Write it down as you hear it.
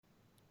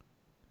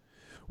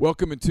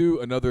Welcome into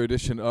another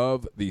edition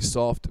of the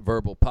Soft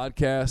Verbal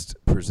Podcast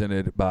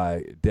presented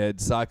by Dead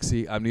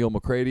Soxy. I'm Neal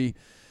McCready.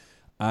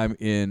 I'm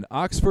in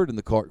Oxford in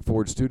the Clark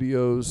Ford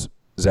Studios.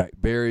 Zach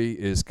Berry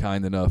is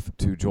kind enough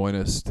to join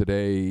us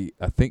today.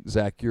 I think,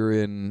 Zach, you're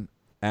in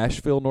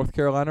Asheville, North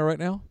Carolina right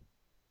now?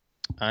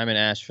 I'm in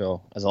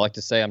Asheville. As I like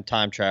to say, I'm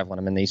time traveling.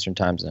 I'm in the Eastern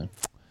time zone.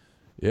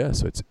 Yeah,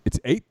 so it's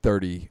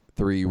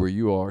 8:33 where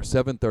you are,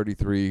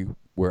 7:33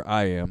 where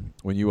I am.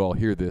 When you all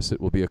hear this, it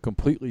will be a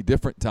completely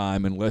different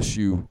time unless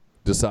you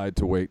decide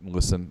to wait and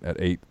listen at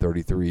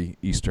 8:33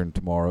 Eastern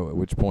tomorrow, at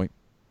which point,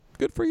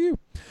 good for you.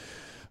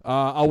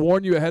 I'll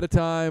warn you ahead of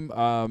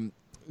time.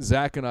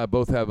 Zach and I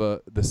both have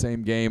the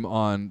same game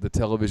on the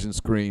television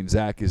screen.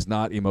 Zach is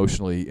not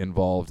emotionally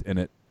involved in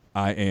it.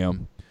 I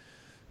am.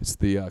 It's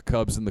the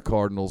Cubs and the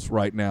Cardinals.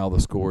 Right now, the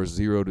score is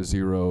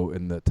 0-0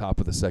 in the top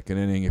of the second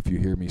inning. If you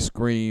hear me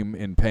scream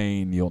in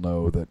pain, you'll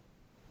know that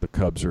the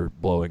Cubs are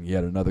blowing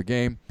yet another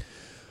game.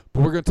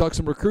 But we're going to talk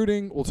some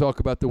recruiting. We'll talk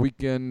about the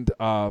weekend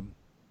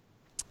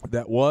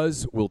that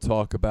was. We'll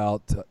talk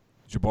about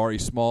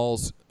Jabari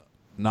Small's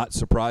not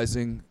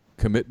surprising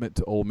commitment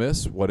to Ole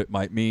Miss, what it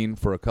might mean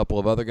for a couple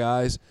of other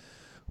guys.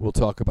 We'll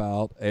talk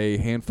about a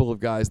handful of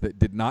guys that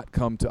did not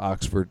come to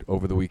Oxford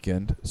over the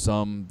weekend,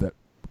 some that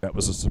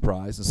was a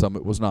surprise and some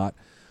it was not.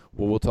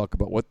 Well, we'll talk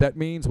about what that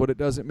means, what it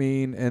doesn't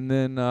mean, and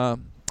then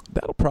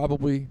that'll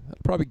probably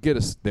get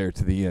us there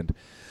to the end.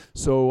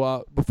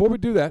 So before we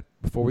do that,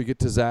 before we get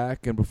to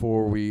Zach and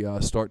before we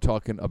start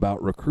talking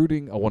about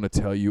recruiting, I want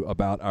to tell you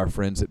about our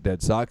friends at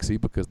Dead Soxy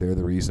because they're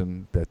the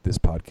reason that this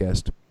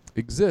podcast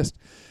exists.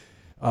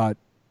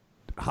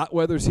 Hot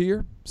weather's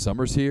here.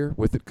 Summer's here.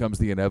 With it comes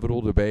the inevitable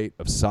debate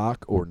of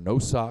sock or no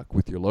sock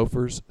with your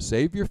loafers.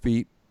 Save your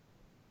feet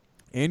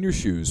and your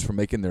shoes from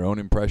making their own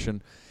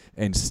impression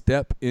and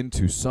step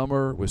into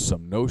summer with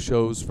some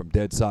no-shows from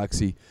Dead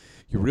Soxy.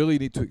 You really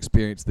need to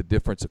experience the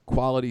difference a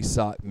quality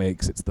sock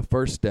makes. It's the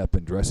first step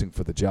in dressing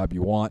for the job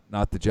you want,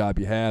 not the job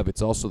you have.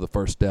 It's also the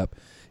first step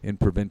in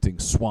preventing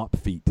swamp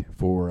feet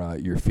for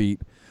your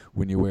feet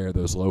when you wear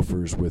those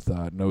loafers with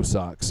no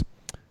socks.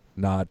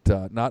 Not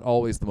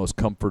always the most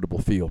comfortable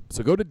feel.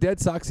 So go to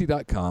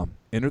deadsoxy.com,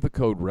 enter the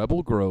code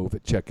RebelGrove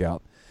at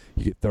checkout.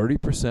 You get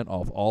 30%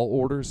 off all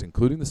orders,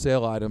 including the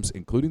sale items,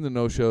 including the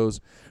no-shows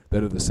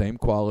that are the same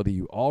quality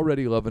you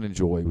already love and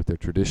enjoy with their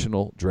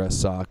traditional dress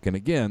sock. And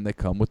again, they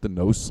come with the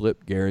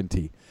no-slip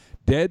guarantee.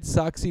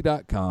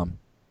 Deadsoxy.com,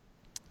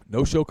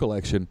 no-show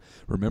collection.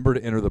 Remember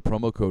to enter the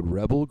promo code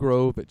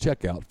RebelGrove at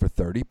checkout for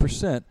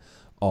 30%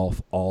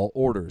 off all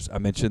orders. I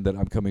mentioned that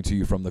I'm coming to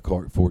you from the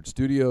Clark Ford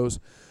Studios.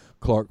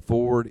 Clark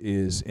Ford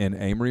is in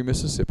Amory,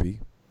 Mississippi,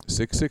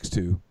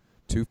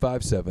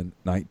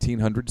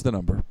 662-257-1900 is the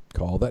number.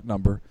 Call that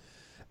number.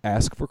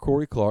 Ask for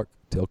Corey Clark.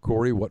 Tell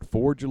Corey what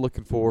Ford you're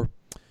looking for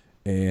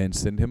and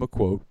send him a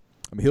quote.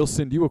 I mean, he'll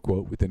send you a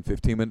quote within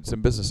 15 minutes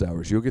in business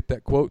hours. You'll get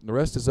that quote, and the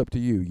rest is up to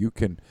you. You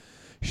can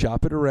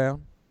shop it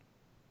around.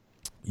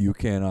 You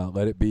can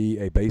let it be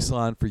a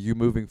baseline for you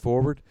moving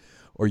forward,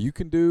 or you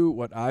can do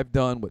what I've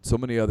done, what so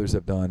many others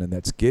have done, and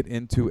that's get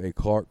into a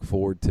Clark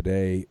Ford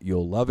today.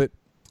 You'll love it.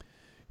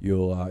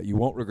 You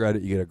won't regret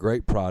it. You get a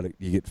great product.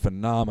 You get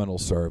phenomenal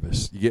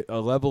service. You get a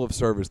level of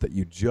service that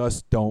you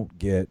just don't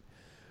get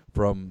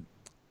from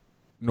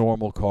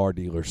normal car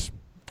dealers.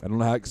 I don't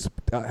know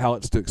how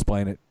it's to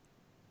explain it.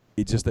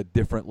 It's just a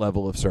different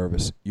level of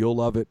service. You'll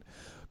love it.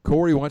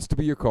 Corey wants to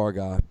be your car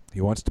guy.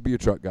 He wants to be your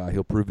truck guy.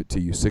 He'll prove it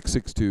to you.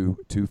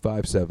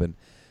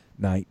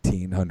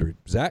 662-257-1900.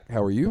 Zach,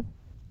 how are you?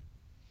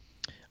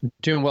 I'm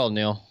doing well,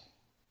 Neal.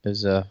 It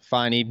was a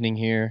fine evening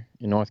here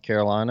in North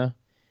Carolina.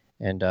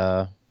 And,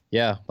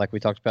 yeah, like we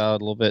talked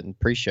about a little bit in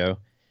pre-show,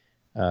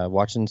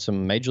 watching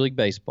some Major League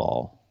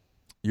Baseball.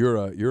 You're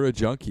a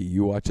junkie.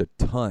 You watch a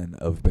ton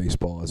of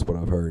baseball, is what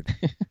I've heard.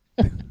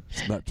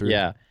 It's not true.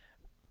 Yeah.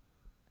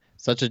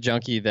 Such a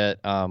junkie that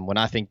when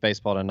I think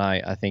baseball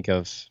tonight, I think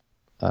of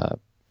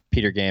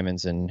Peter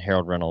Gammons and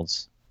Harold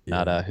Reynolds,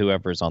 not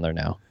whoever's on there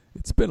now.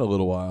 It's been a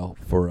little while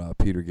for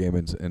Peter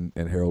Gammons and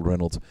Harold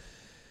Reynolds.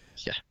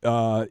 Yeah.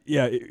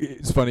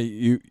 It's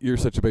funny. You're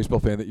such a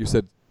baseball fan that you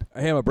said,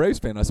 hey, I'm a Braves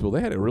fan. I said, well,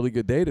 they had a really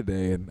good day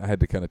today, and I had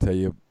to kind of tell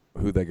you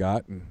who they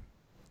got. And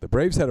the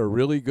Braves had a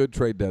really good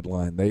trade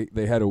deadline.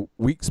 They had a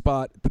weak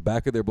spot at the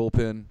back of their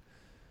bullpen,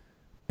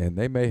 and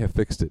they may have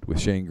fixed it with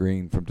Shane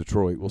Green from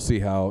Detroit. We'll see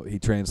how he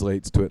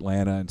translates to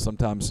Atlanta. And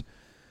sometimes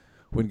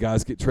when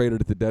guys get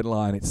traded at the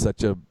deadline, it's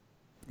such a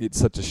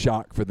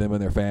shock for them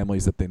and their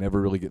families that they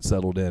never really get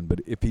settled in. But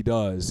if he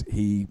does,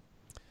 he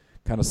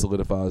kind of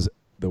solidifies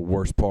the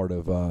worst part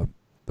of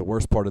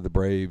the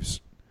Braves'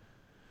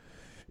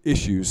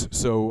 issues.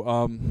 So,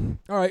 all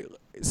right.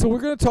 So we're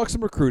going to talk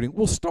some recruiting.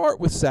 We'll start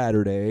with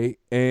Saturday,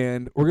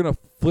 and we're going to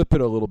flip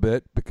it a little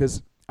bit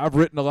because I've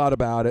written a lot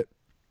about it.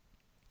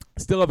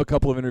 Still have a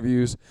couple of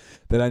interviews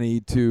that I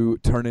need to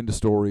turn into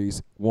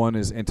stories. One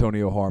is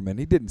Antonio Harmon.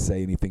 He didn't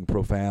say anything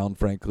profound,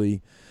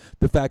 frankly.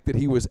 The fact that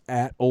he was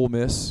at Ole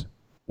Miss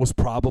was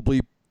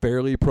probably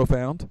fairly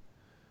profound.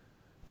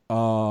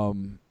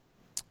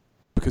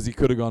 Because he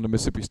could have gone to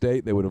Mississippi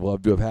State. They would have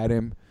loved to have had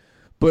him.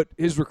 But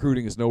his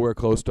recruiting is nowhere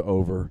close to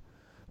over.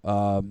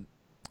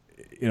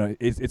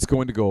 It's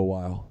going to go a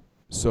while.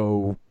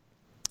 So,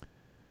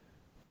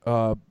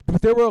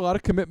 but there were a lot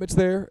of commitments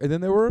there, and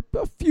then there were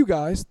a few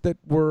guys that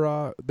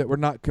were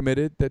not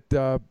committed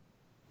that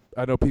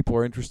I know people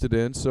are interested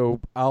in.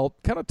 So I'll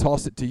kind of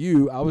toss it to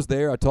you. I was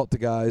there. I talked to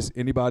guys.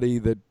 Anybody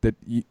that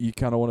you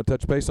kind of want to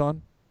touch base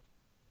on?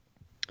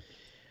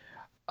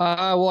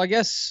 Well, I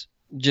guess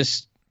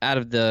just out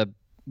of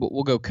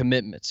we'll go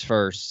commitments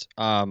first.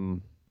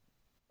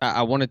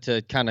 I wanted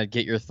to kind of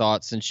get your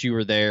thoughts since you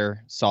were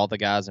there, saw the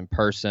guys in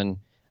person,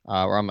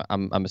 or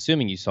I'm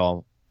assuming you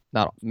saw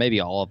not maybe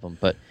all of them,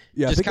 but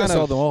yeah, just I think I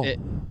saw them all.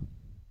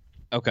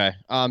 Okay,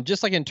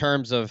 just like in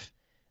terms of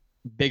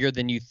bigger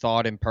than you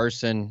thought in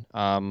person,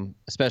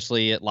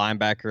 especially at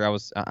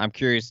linebacker. I'm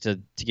curious to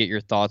get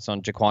your thoughts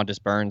on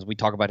Jaquandis Burns. We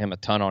talk about him a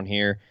ton on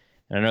here,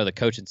 and I know the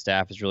coaching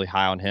staff is really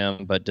high on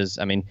him. But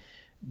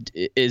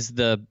is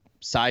the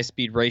size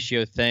speed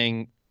ratio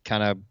thing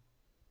kind of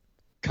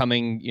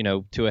coming,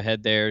 to a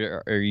head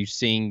there? Are you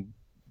seeing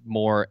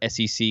more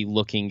SEC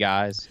looking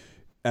guys?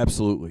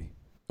 Absolutely.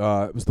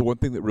 It was the one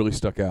thing that really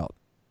stuck out,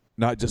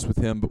 not just with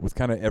him, but with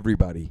kind of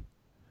everybody.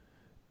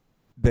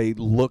 They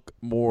look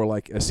more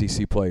like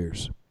SEC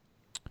players.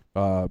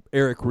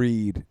 Eric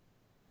Reed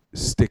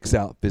sticks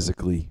out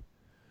physically.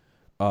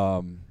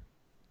 Let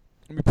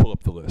me pull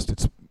up the list.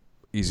 It's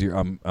easier.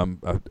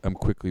 I'm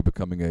quickly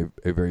becoming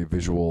a very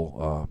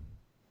visual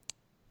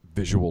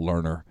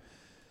learner.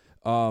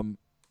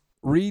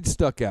 Reed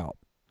stuck out.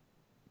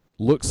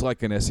 Looks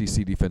like an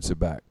SEC defensive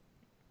back.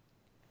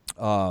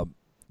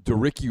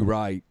 DeRicky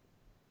Wright,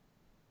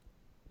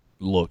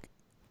 look,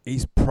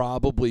 he's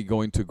probably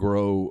going to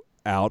grow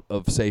out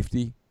of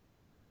safety,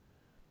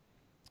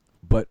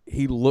 but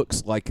he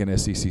looks like an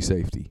SEC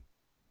safety.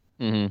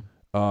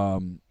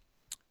 Mm-hmm.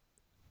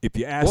 If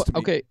you asked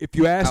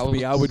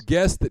me, I would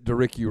guess that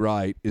DeRicky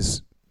Wright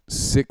is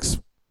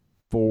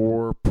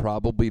 6'4",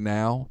 probably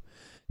now.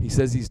 He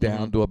says he's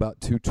down to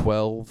about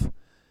 212.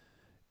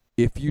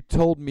 If you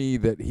told me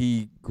that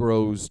he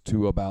grows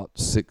to about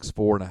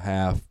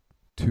 6'4.5",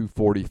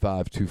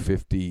 245,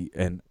 250,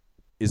 and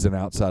is an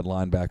outside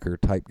linebacker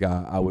type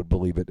guy, I would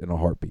believe it in a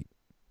heartbeat.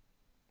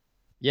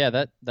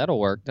 Yeah, that'll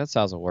work. That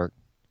size will work.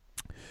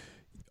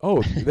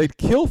 Oh, they'd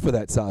kill for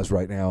that size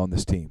right now on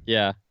this team.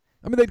 Yeah.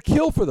 They'd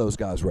kill for those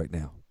guys right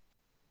now.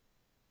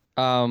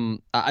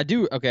 I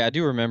do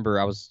remember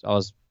I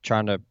was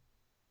trying to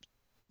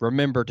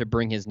remember to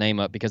bring his name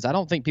up because I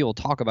don't think people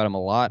talk about him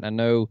a lot. And I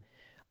know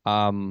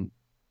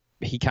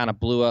he kind of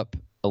blew up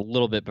a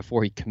little bit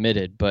before he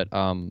committed, but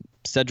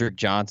Cedric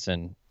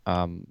Johnson. He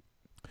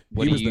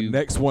was the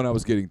next one I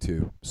was getting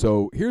to.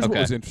 So here's what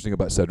was interesting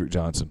about Cedric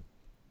Johnson.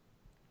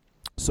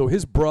 So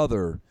his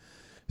brother,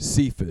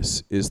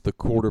 Cephas, is the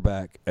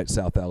quarterback at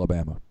South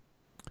Alabama.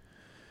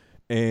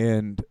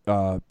 And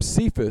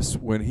Cephas,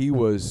 when he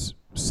was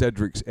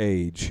Cedric's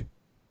age,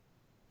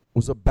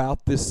 was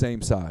about this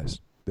same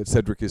size that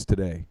Cedric is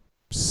today.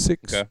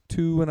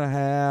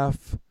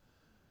 6'2.5",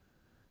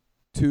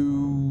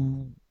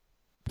 2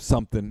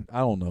 something. I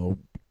don't know.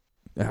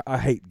 I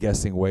hate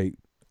guessing weight,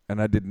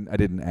 and I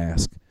didn't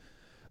ask.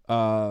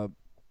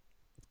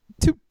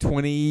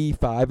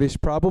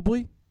 225-ish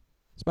probably.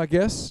 That's my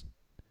guess.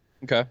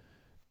 Okay.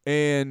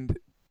 And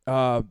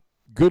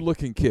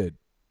good-looking kid.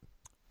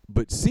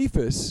 But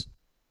Cephas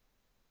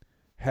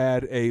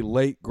had a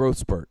late growth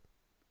spurt.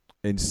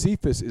 And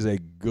Cephas is a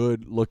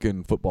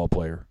good-looking football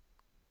player.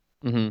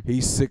 Mm-hmm.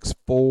 He's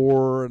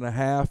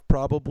 6'4.5",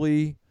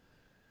 probably.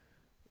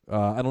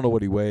 I don't know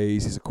what he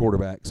weighs. He's a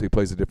quarterback, so he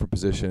plays a different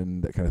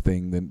position, that kind of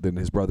thing, than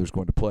his brother's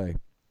going to play.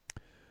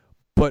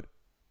 But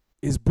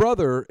his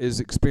brother is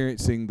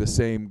experiencing the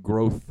same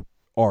growth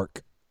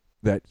arc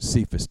that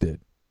Cephas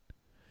did.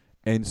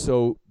 And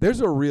so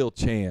there's a real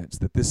chance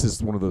that this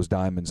is one of those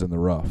diamonds in the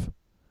rough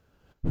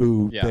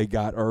who they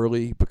got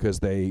early because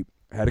they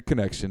had a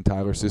connection.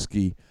 Tyler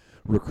Siskey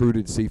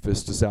recruited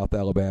Cephas to South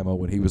Alabama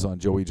when he was on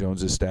Joey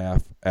Jones's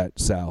staff at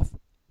South.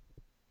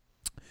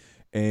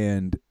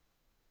 And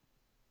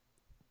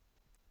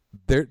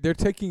they're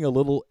taking a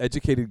little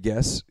educated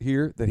guess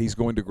here that he's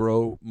going to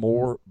grow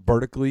more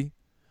vertically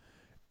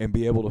and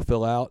be able to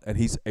fill out. And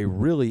he's a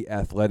really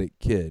athletic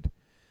kid.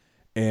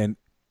 And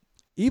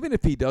even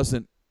if he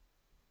doesn't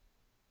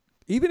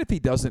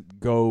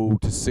go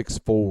to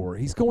 6'4",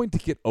 he's going to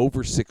get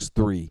over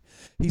 6'3".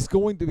 He's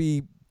going to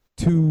be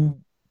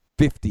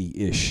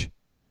 250-ish.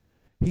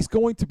 He's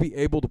going to be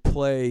able to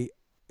play.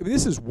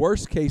 This is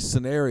worst case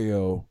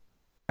scenario,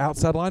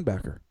 outside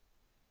linebacker.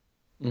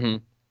 Mm-hmm.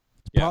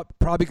 Yeah.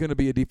 Probably going to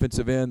be a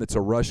defensive end that's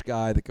a rush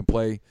guy that can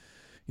play,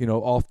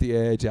 off the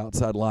edge,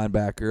 outside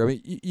linebacker.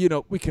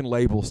 We can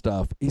label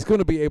stuff. He's going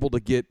to be able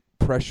to get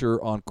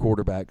pressure on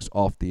quarterbacks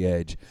off the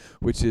edge,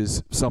 which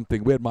is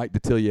something. We had Mike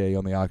Detillier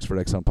on the Oxford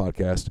Exxon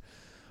podcast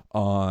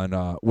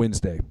on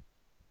Wednesday,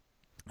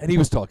 and he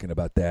was talking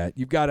about that.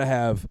 You've got to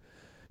have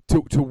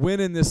to win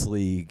in this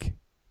league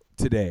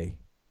today.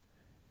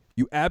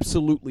 You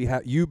absolutely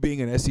have, you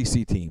being an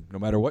SEC team, no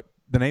matter what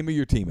the name of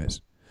your team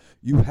is,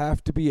 you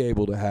have to be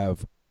able to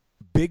have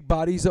big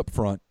bodies up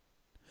front,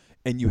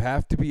 and you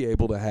have to be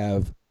able to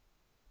have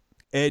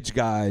edge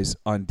guys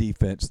on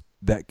defense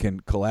that can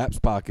collapse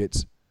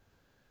pockets,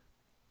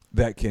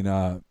 that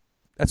can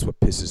that's what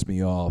pisses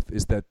me off,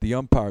 is that the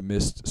umpire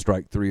missed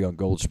strike 3 on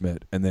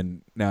Goldschmidt, and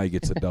then now he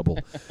gets a double.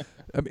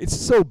 I mean, it's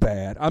so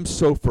bad. I'm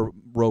so for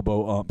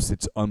robo-umps.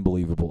 It's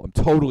unbelievable. I'm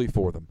totally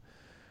for them.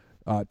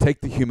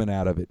 Take the human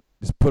out of it.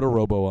 Just put a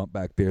robo-ump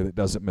back there that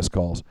doesn't miss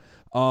calls.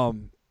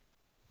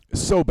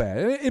 So bad.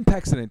 It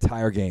impacts an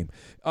entire game.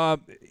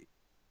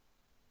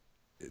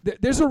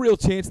 There's a real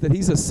chance that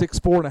he's a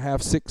 6'4.5",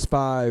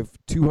 6'5",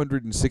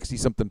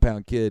 260-something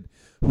pound kid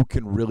who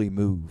can really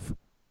move.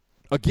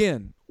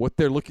 Again, what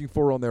they're looking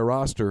for on their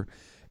roster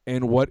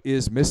and what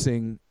is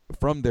missing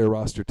from their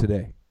roster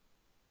today.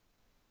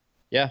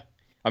 Yeah.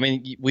 I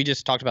mean, we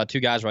just talked about two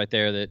guys right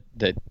there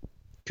that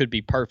could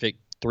be perfect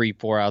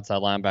 3-4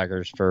 outside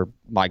linebackers for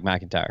Mike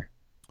McIntyre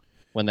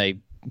when they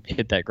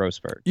hit that growth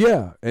spurt.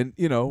 Yeah, and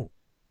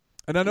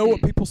and I know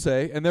what people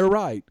say, and they're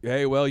right.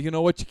 Hey, well, you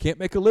know what? You can't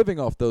make a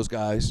living off those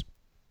guys.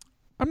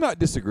 I'm not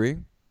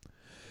disagreeing.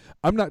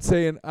 I'm not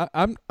saying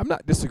I'm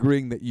not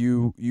disagreeing that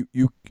you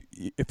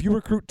if you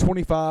recruit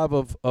 25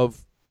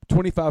 of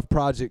 25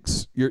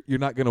 projects, you're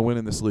not going to win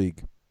in this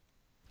league.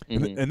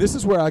 Mm-hmm. And this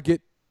is where I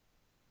get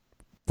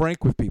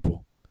frank with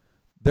people.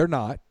 They're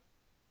not.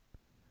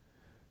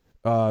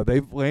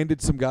 They've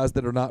landed some guys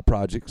that are not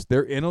projects.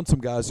 They're in on some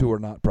guys who are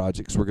not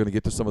projects. We're going to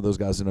get to some of those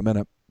guys in a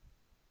minute.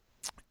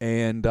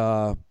 And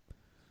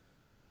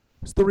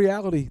it's the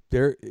reality.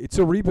 It's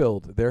a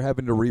rebuild. They're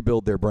having to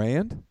rebuild their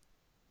brand.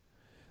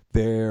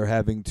 They're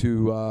having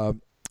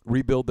to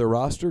rebuild their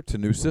roster to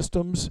new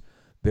systems.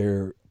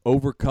 They're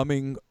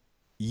overcoming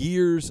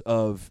years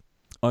of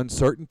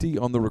uncertainty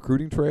on the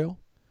recruiting trail.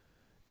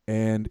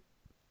 And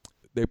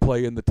they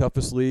play in the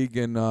toughest league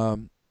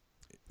and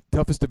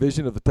toughest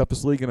division of the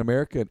toughest league in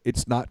America. And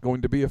it's not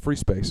going to be a free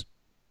space.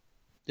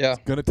 Yeah.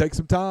 It's going to take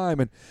some time.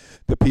 And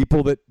the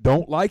people that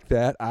don't like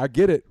that, I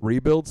get it.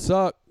 Rebuilds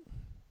suck.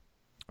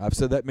 I've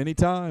said that many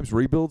times.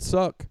 Rebuilds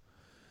suck.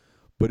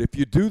 But if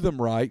you do them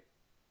right,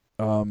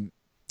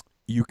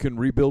 you can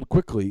rebuild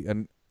quickly.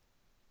 And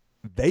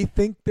they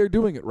think they're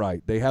doing it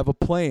right. They have a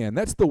plan.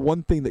 That's the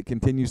one thing that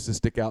continues to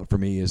stick out for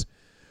me is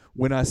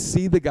when I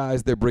see the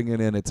guys they're bringing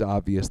in, it's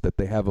obvious that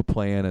they have a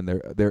plan and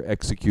they're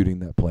executing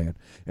that plan.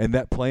 And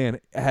that plan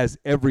has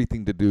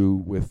everything to do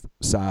with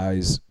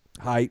size,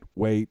 height,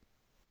 weight,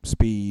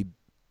 speed,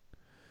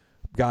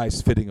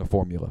 guys fitting a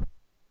formula.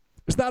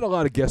 There's not a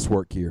lot of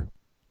guesswork here.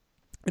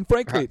 And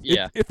frankly,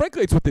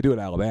 it's what they do at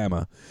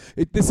Alabama.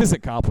 This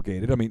isn't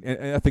complicated. I mean,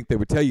 and I think they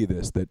would tell you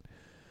this, that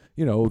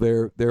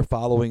they're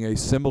following a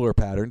similar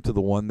pattern to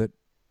the one that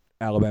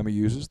Alabama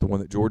uses, the one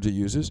that Georgia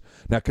uses.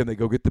 Now, can they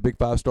go get the big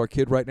 5-star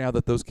kid right now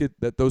that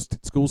those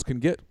schools can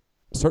get?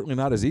 Certainly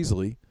not as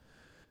easily.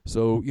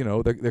 So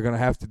they're going to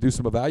have to do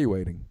some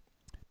evaluating.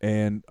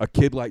 And a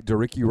kid like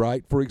Jabari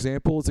Wright, for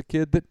example, is a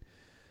kid that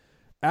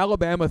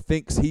Alabama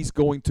thinks he's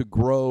going to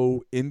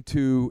grow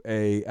into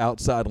a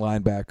outside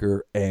linebacker,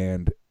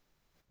 and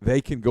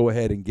they can go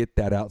ahead and get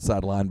that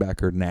outside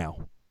linebacker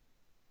now.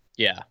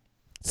 Yeah.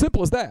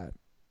 Simple as that.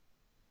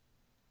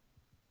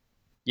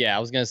 Yeah, I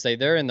was going to say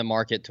they're in the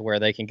market to where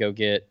they can go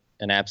get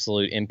an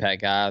absolute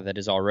impact guy that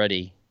is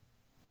already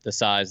the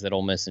size that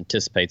Ole Miss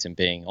anticipates him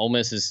being. Ole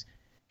Miss is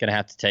going to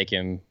have to take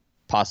him,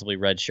 possibly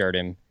redshirt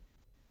him,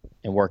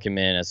 and work him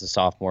in as a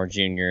sophomore,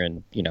 junior,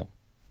 and,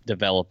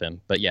 develop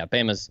him. But, yeah,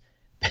 Bama's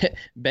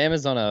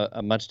on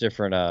a much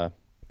different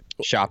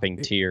shopping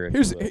tier.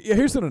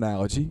 Here's an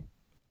analogy.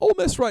 Ole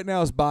Miss right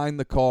now is buying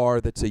the car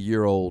that's a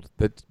year old,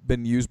 that's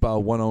been used by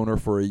one owner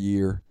for a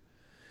year.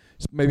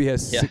 Maybe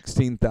has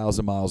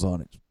 16,000 miles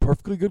on it.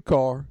 Perfectly good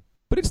car,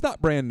 but it's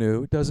not brand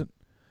new. It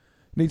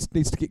needs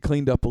to get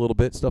cleaned up a little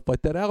bit, stuff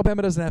like that.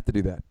 Alabama doesn't have to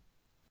do that.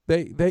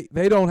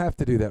 They don't have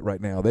to do that right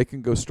now. They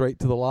can go straight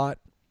to the lot.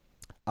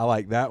 I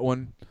like that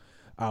one.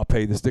 I'll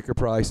pay the sticker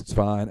price. It's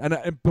fine.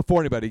 And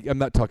before anybody, I'm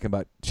not talking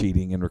about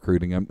cheating and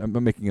recruiting.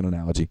 I'm making an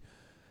analogy.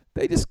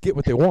 They just get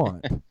what they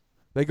want.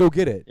 They go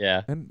get it.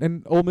 Yeah.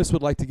 And Ole Miss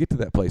would like to get to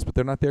that place, but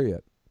they're not there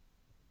yet.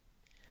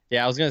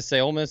 Yeah, I was going to say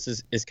Ole Miss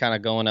is kind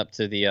of going up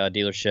to the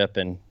dealership,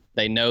 and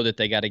they know that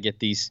they got to get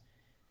these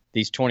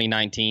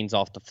 2019s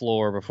off the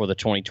floor before the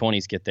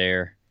 2020s get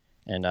there,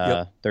 and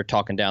they're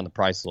talking down the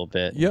price a little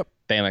bit. Yep.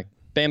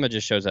 Bama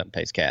just shows up and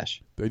pays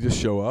cash. They just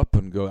show up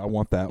and go, I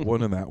want that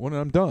one and that one,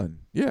 and I'm done.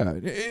 Yeah,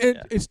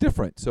 it's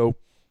different. So,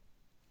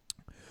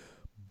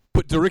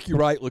 but Jabari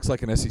Wright looks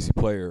like an SEC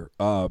player.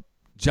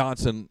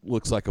 Johnson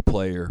looks like a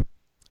player,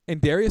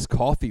 and Darius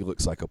Coffey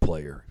looks like a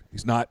player.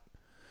 He's not,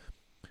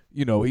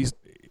 he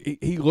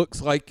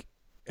looks like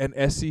an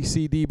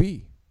SEC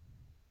DB.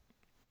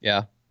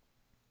 Yeah.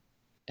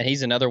 And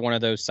he's another one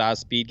of those size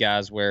speed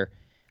guys where,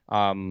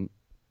 5'11",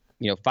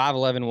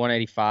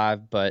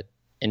 185, but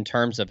in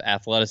terms of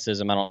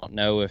athleticism, I don't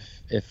know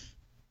if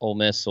Ole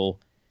Miss will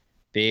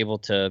be able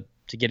to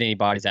get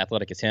anybody as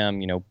athletic as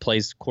him.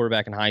 Plays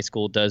quarterback in high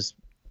school, does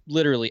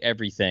literally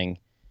everything.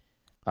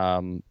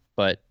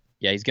 But,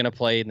 yeah, he's going to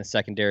play in the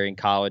secondary in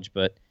college,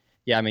 but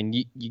Yeah, I mean,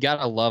 you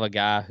gotta love a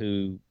guy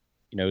who,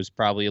 is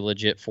probably a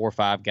legit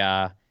 4.5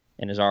 guy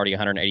and is already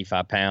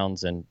 185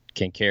 pounds and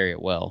can carry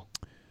it well.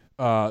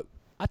 I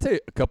tell you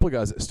a couple of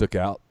guys that stuck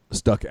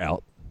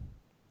out.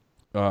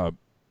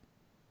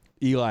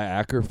 Eli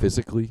Acker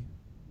physically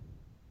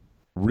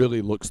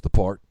really looks the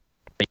part.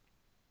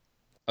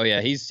 Oh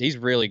yeah, he's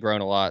really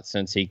grown a lot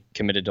since he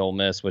committed to Ole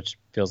Miss, which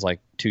feels like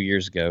 2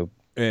 years ago.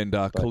 And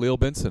Khalil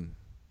Benson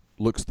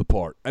looks the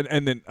part.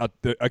 And then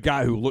a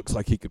guy who looks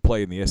like he could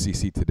play in the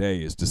SEC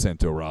today is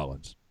DeSanto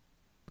Rollins.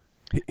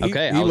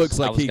 I was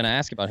going to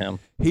ask about him.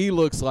 He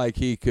looks like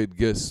he could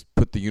just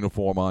put the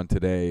uniform on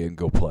today and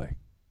go play.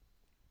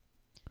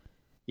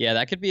 Yeah,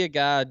 that could be a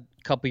guy a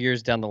couple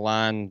years down the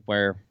line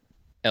where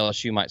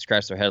LSU might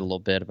scratch their head a little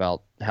bit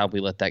about how we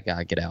let that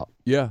guy get out.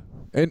 Yeah,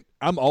 and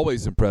I'm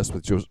always impressed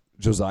with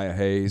Josiah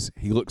Hayes.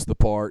 He looks the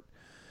part.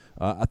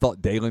 I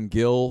thought Dalen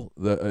Gill,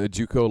 the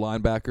JUCO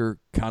linebacker,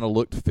 kind of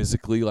looked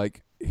physically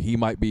like he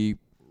might be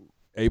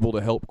able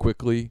to help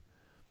quickly.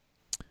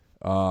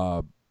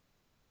 What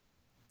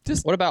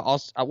about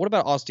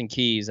Austin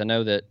Keys? I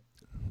know that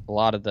a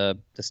lot of the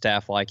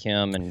staff like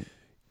him, and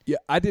yeah,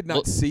 I did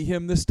not see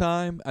him this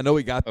time. I know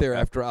he got there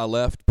after I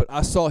left, but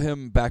I saw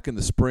him back in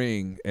the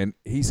spring, and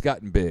he's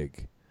gotten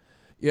big.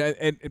 Yeah,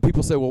 and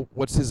people say, well,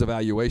 what's his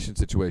evaluation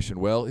situation?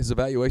 Well, his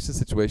evaluation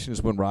situation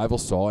is when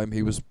rivals saw him,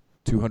 he was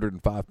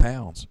 205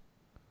 pounds.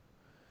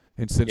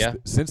 And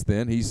since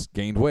then, he's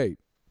gained weight.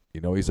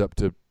 He's up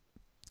to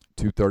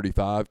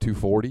 235,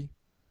 240.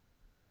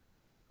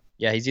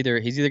 Yeah, he's either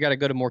got to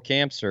go to more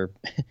camps or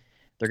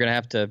they're going to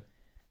have to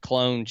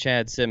clone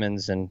Chad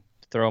Simmons and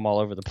throw him all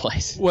over the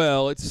place.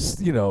 Well, it's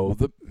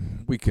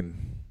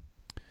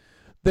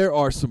there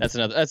are some. That's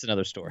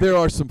another story. There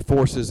are some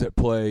forces at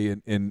play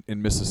in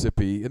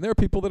Mississippi, and there are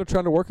people that are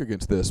trying to work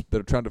against this, that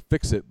are trying to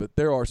fix it. But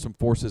there are some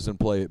forces in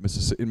play in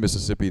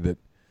Mississippi that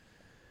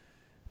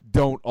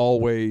don't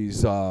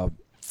always aren't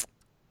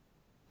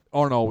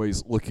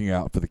always looking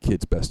out for the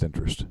kids' best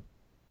interest.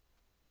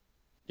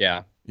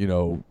 Yeah.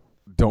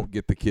 Don't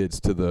get the kids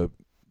to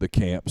the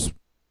camps,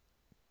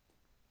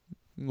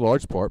 in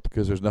large part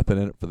because there's nothing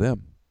in it for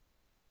them.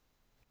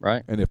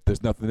 Right. And if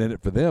there's nothing in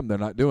it for them, they're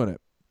not doing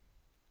it.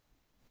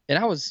 And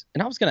I was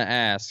going to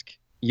ask,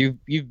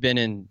 you've been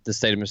in the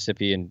state of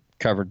Mississippi and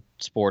covered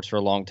sports for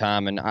a long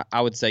time, and I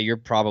would say you're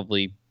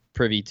probably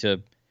privy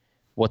to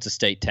what's a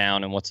state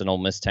town and what's an Ole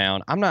Miss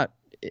town. I'm not.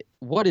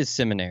 What is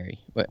Seminary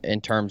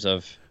in terms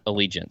of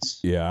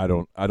allegiance? Yeah,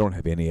 I don't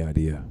have any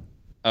idea.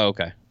 Oh,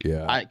 okay.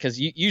 Yeah. Because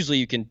usually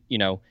you can,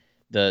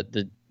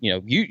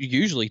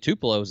 usually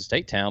Tupelo is a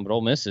state town, but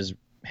Ole Miss has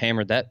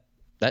hammered that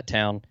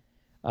town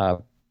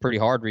pretty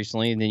hard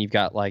recently. And then you've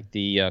got like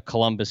the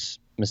Columbus,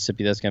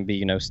 Mississippi, that's going to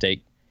be,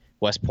 state.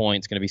 West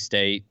Point's going to be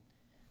state.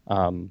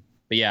 But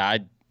yeah,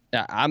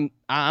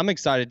 I'm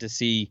excited to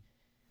see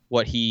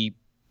what he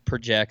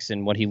projects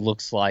and what he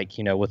looks like,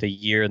 with a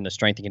year in the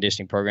strength and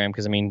conditioning program.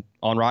 Because, I mean,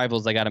 on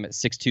Rivals, they got him at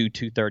 6'2",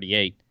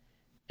 238.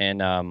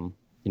 And,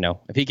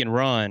 if he can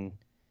run,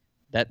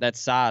 that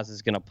size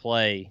is going to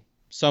play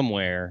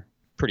somewhere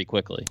pretty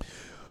quickly.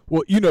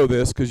 Well,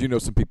 this because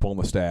some people on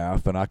the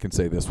staff, and I can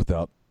say this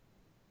without,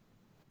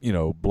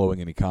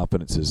 blowing any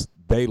confidences.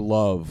 They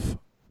love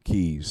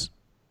Keys.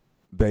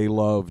 They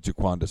love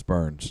Jaquandis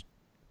Burns.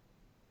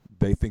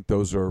 They think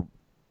those are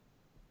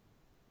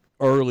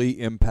early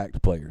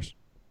impact players.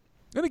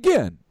 And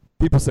again,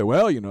 people say,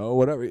 well,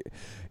 whatever.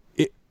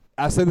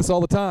 I say this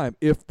all the time.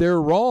 If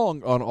they're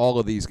wrong on all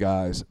of these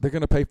guys, they're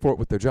going to pay for it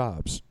with their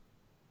jobs.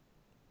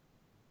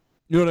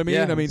 You know what I mean?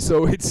 Yeah, I mean,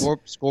 so it's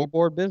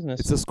scoreboard business.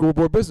 It's a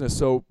scoreboard business.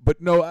 So,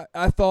 but no,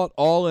 I thought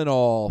all in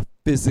all,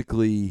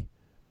 physically,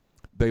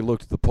 they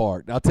looked the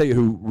part. I'll tell you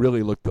who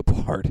really looked the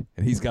part,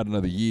 and he's got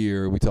another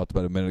year. We talked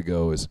about a minute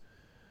ago is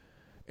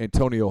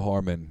Antonio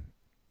Harmon.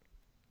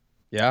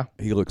 Yeah,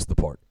 he looks the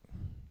part.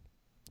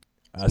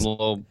 Some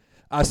little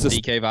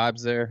DK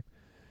vibes there.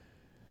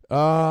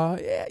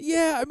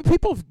 Yeah. I mean,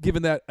 people have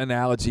given that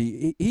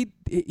analogy.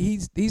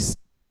 He's.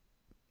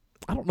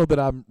 I don't know that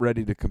I'm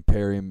ready to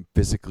compare him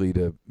physically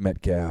to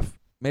Metcalf.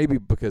 Maybe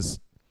because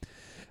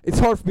it's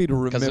hard for me to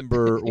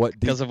remember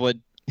because of what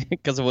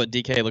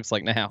DK looks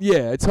like now.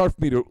 Yeah, it's hard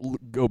for me to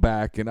go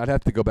back, and I'd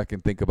have to go back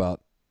and think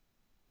about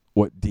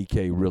what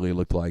DK really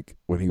looked like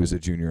when he was a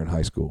junior in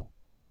high school.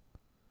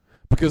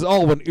 Because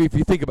if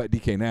you think about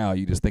DK now,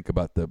 you just think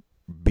about the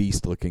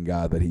beast-looking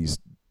guy that he's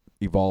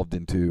evolved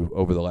into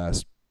over the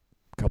last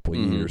couple of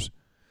years,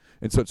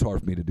 and so it's hard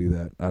for me to do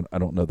that. I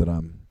don't know that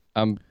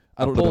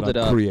I don't know that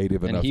I'm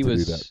creative enough to do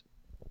that.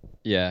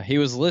 Yeah, he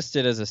was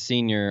listed as a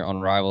senior on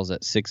Rivals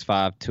at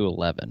 6'5",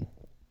 211.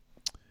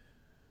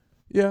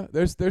 Yeah,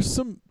 there's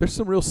some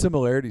real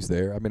similarities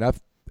there. I mean,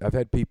 I've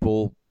had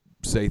people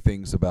say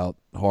things about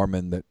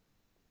Harmon that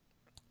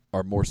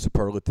are more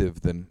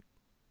superlative than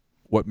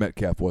what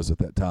Metcalf was at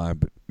that time.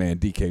 But man,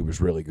 DK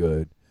was really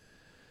good.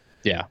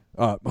 Yeah,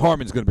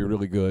 Harmon's going to be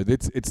really good.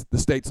 It's the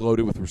state's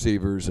loaded with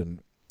receivers,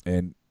 and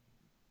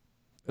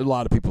a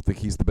lot of people think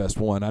he's the best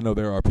one. I know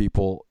there are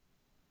people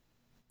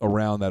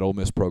around that Ole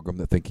Miss program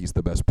that think he's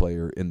the best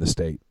player in the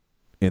state.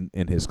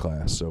 in his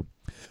class. So,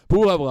 but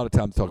we'll have a lot of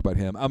time to talk about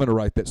him. I'm going to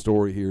write that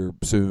story here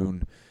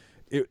soon.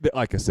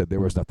 Like I said, there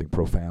was nothing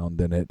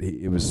profound in it.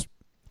 It was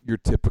your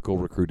typical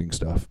recruiting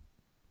stuff.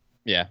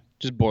 Yeah,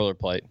 just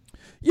boilerplate.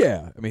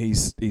 Yeah, I mean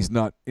he's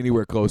not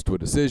anywhere close to a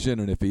decision,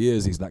 and if he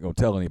is, he's not going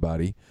to tell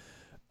anybody.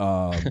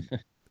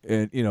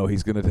 And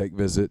he's going to take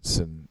visits,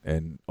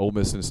 and Ole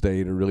Miss and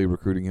State are really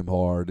recruiting him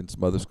hard, and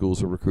some other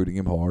schools are recruiting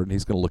him hard, and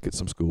he's going to look at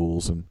some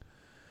schools, and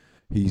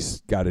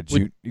he's got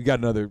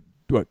another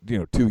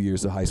 2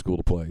 years of high school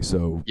to play.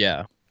 So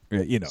yeah.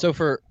 So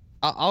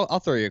I'll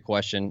throw you a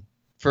question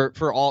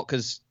for all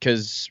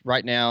because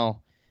right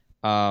now,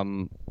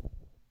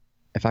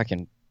 if I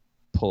can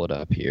pull it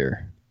up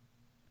here,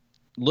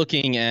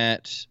 looking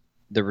at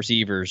the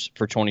receivers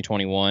for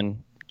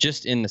 2021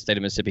 just in the state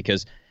of Mississippi,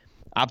 because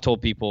I've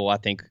told people I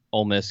think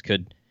Ole Miss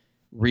could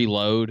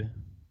reload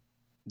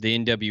the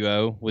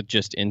NWO with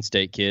just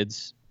in-state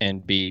kids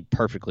and be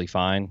perfectly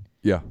fine.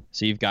 Yeah.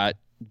 So you've got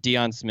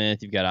Deion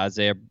Smith, you've got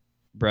Isaiah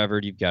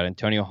Brevard, you've got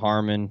Antonio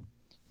Harmon,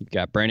 you've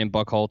got Brandon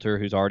Buckhalter,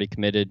 who's already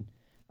committed.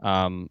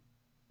 Out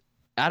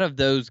of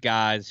those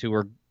guys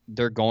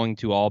they're going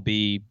to all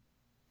be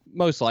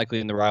most likely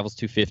in the Rivals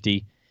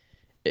 250.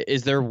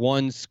 Is there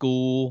one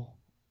school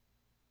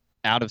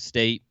out of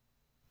state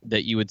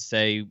that you would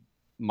say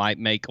might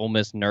make Ole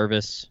Miss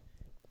nervous?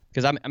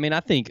 Because I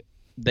think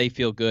they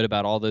feel good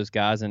about all those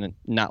guys, and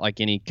not like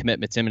any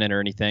commitments imminent or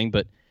anything,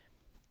 but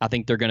I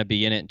think they're going to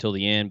be in it until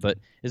the end. But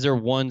is there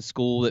one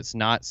school that's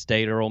not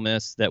State or Ole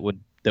Miss that would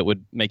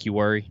make you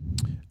worry?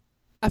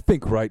 I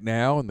think right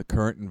now in the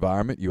current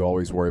environment, you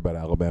always worry about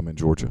Alabama and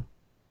Georgia.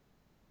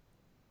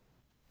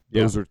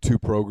 Those are two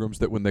programs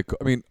that when they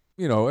 – I mean,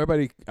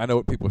 everybody – I know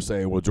what people are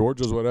saying. Well,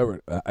 Georgia's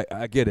whatever.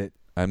 I get it.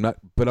 I'm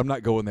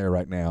not going there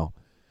right now.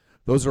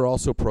 Those are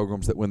also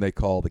programs that when they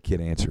call, the kid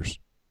answers.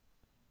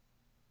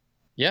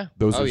 Yeah.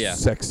 Those are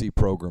sexy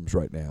programs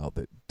right now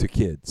to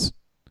kids.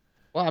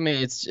 Well, I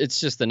mean, it's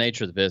just the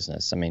nature of the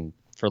business. I mean,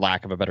 for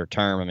lack of a better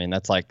term, I mean,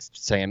 that's like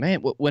saying,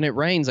 man, when it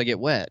rains, I get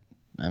wet.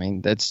 I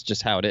mean, that's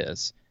just how it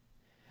is.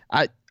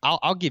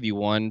 I'll give you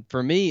one.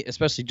 For me,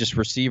 especially just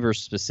receiver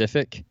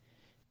specific,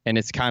 and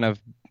it's kind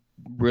of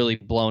really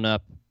blown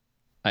up,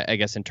 I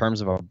guess, in terms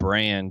of a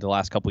brand the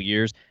last couple of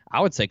years, I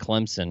would say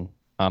Clemson.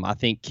 I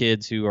think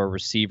kids who are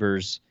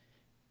receivers,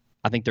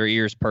 I think their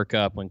ears perk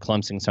up when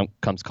Clemson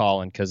comes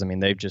calling because, I mean,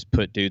 they've just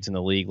put dudes in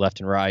the league left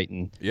and right,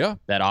 and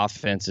that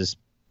offense is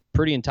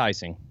pretty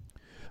enticing.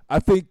 I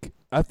think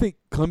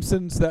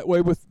Clemson's that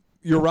way with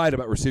 – you're right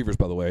about receivers,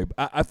 by the way.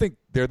 I think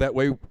they're that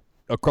way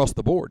across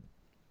the board.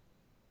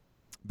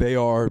 They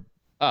are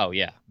 – oh,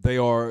 yeah. They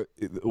are,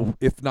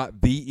 if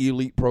not the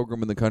elite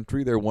program in the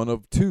country, they're one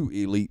of two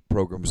elite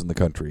programs in the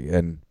country.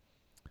 And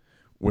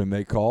when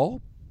they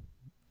call,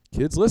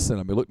 kids listen.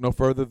 I mean, look no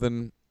further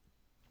than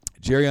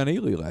Jerrion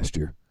Ely last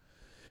year.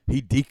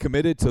 He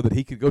decommitted so that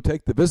he could go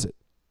take the visit.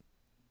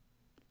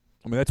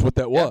 I mean, that's what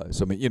that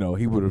was. I mean,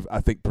 he would have,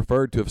 I think,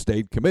 preferred to have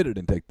stayed committed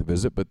and take the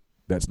visit, but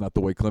that's not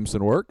the way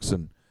Clemson works.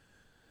 And,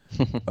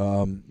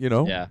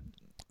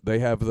 they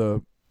have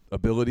the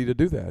ability to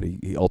do that.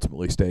 He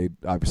ultimately stayed,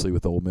 obviously,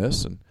 with Ole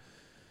Miss, and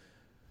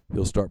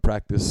he'll start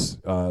practice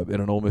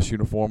in an Ole Miss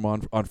uniform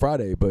on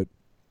Friday. But,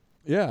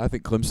 yeah, I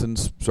think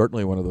Clemson's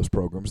certainly one of those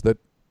programs that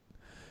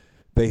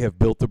they have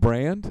built a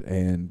brand,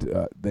 and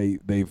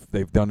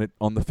they've done it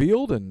on the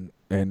field, and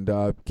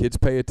kids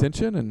pay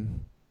attention.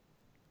 And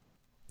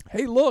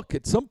hey, look,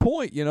 at some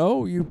point,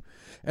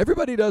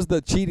 everybody does the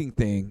cheating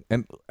thing,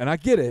 and I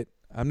get it.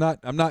 I'm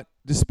not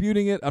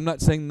disputing it. I'm not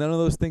saying none of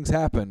those things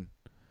happen,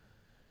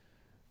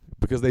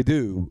 because they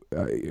do.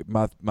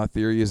 My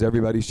theory is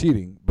everybody's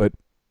cheating, but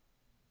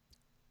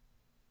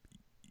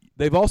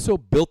they've also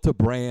built a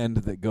brand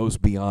that goes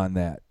beyond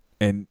that.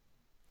 And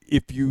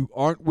if you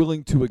aren't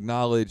willing to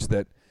acknowledge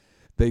that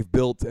they've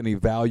built an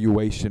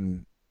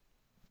evaluation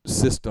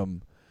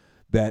system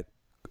that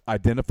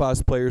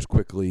identifies players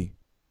quickly,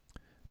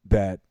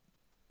 that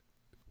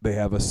they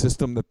have a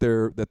system that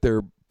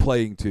they're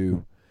playing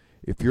to,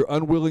 if you're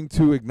unwilling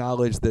to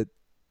acknowledge that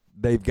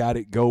they've got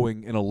it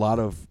going in a lot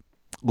of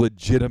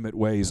legitimate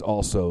ways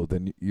also,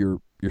 then you're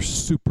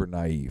super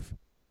naive.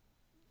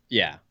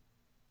 Yeah.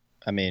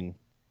 I mean,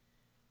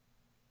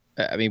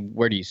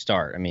 where do you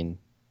start? I mean,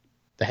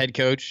 the head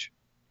coach,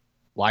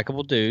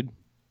 likable dude.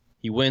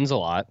 He wins a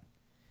lot.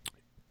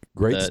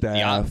 Great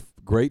staff,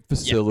 great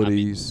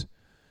facilities.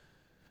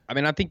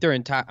 Yeah, I think they're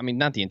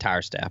not the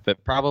entire staff,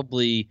 but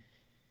probably,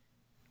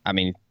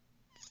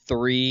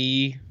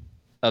 3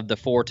 of the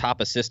 4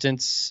 top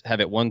assistants have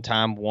at one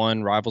time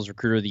won Rivals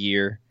Recruiter of the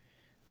Year.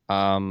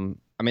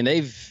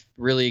 They've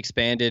really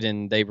expanded,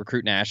 and they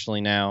recruit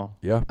nationally now.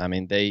 Yeah.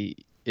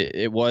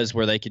 It was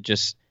where they could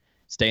just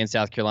stay in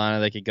South Carolina.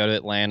 They could go to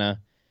Atlanta,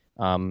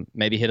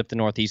 maybe hit up the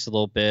Northeast a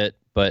little bit,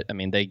 but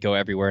they go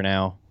everywhere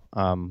now.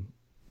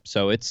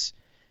 So it's,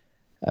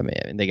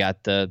 they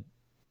got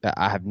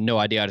I have no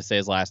idea how to say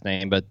his last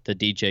name, but the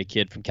DJ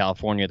kid from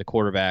California, the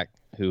quarterback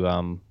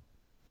who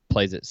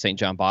plays at St.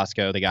 John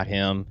Bosco, they got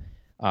him.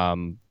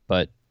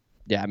 But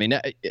yeah,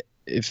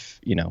 if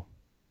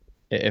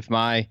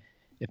my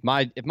if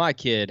my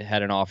kid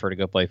had an offer to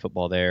go play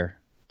football there,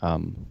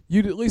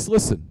 you'd at least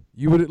listen.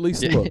 You would at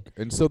least look.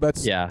 And so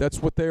that's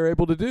what they're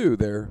able to do.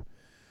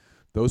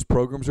 Those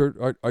programs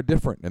are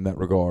different in that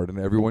regard, and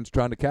everyone's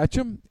trying to catch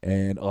them,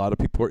 and a lot of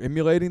people are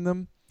emulating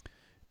them,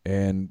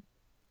 and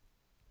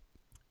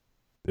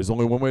there's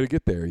only one way to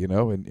get there,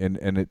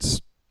 and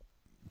it's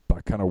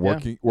by kind of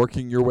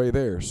working your way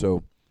there.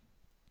 So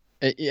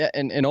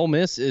and Ole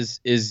Miss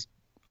is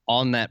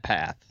on that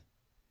path.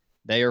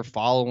 They are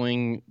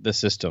following the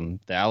system.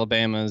 The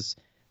Alabamas,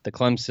 the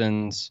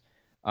Clemsons.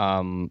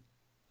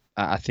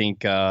 I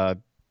think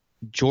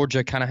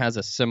Georgia kind of has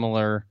a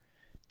similar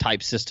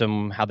type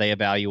system, how they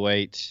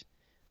evaluate.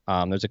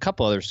 There's a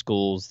couple other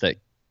schools that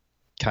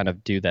kind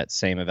of do that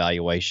same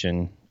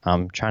evaluation.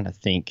 I'm trying to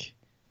think.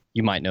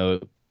 You might know.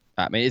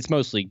 I mean, it's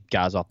mostly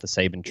guys off the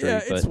Saban tree.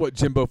 Yeah, it's what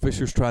Jimbo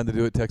Fisher's trying to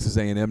do at Texas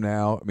A&M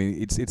now. I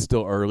mean, it's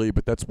still early,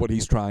 but that's what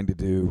he's trying to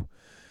do.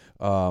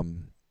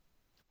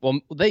 Well,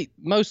 they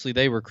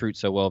recruit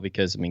so well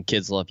because, I mean,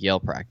 kids love yell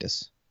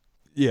practice.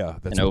 Yeah,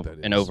 that's what that is.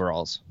 And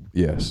overalls.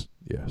 Yes.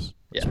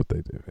 That's what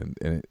they do.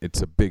 And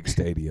it's a big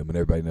stadium, and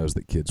everybody knows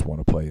that kids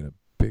want to play in a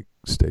big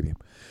stadium.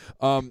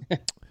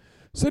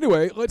 So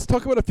anyway, let's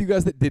talk about a few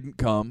guys that didn't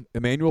come.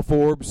 Emmanuel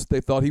Forbes, they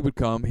thought he would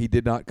come. He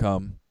did not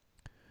come.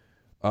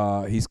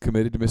 He's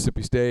committed to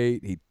Mississippi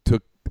State. He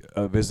took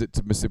a visit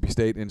to Mississippi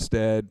State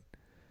instead.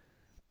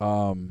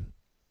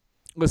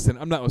 Listen,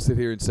 I'm not going to sit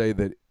here and say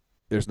that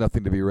there's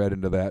nothing to be read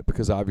into that,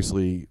 because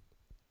obviously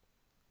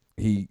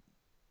he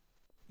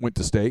went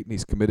to State and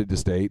he's committed to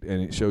State,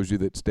 and it shows you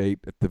that State,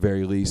 at the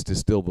very least, is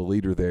still the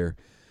leader there.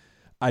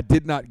 I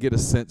did not get a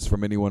sense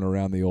from anyone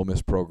around the Ole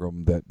Miss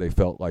program that they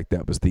felt like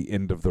that was the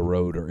end of the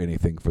road or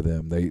anything for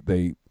them.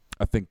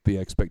 I think the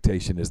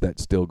expectation is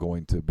that's still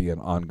going to be an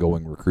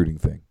ongoing recruiting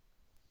thing.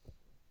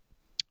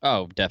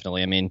 Oh,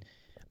 definitely. I mean,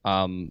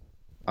 I'm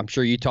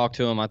sure you talked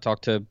to him. I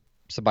talked to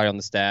somebody on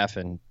the staff,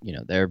 and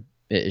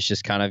it's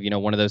just kind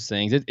of one of those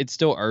things. It's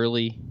still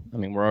early. I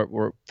mean,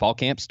 we're fall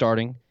camp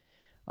starting,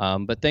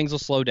 but things will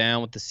slow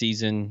down with the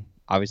season.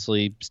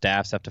 Obviously,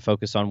 staffs have to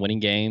focus on winning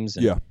games.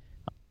 And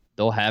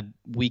they'll have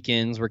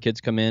weekends where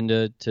kids come in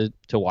to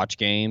watch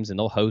games, and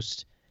they'll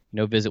host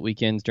visit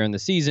weekends during the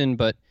season.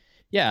 But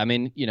yeah, I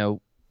mean,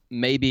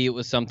 maybe it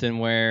was something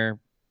where,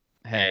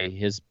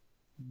 hey,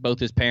 both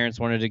his parents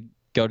wanted to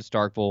go to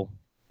Starkville.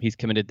 He's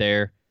committed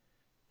there.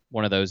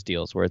 One of those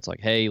deals where it's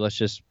like, hey, let's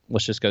just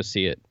go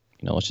see it.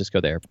 Let's just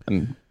go there.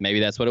 And maybe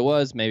that's what it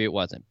was. Maybe it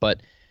wasn't.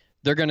 But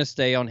they're going to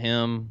stay on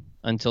him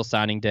until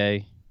signing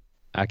day.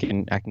 I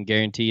can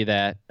guarantee you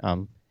that.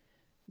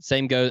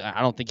 Same goes.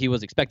 I don't think he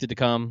was expected to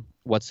come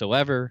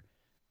whatsoever.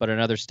 But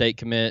another State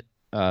commit,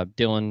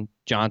 Dylan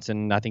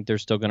Johnson, I think they're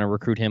still going to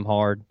recruit him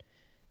hard.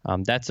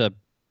 That's a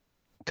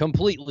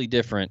completely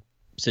different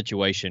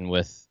situation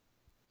with,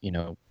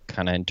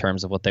 kind of in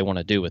terms of what they want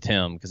to do with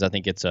him, because I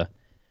think it's a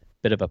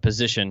bit of a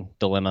position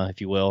dilemma,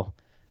 if you will.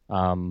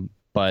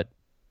 But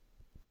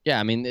yeah,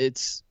 I mean,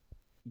 it's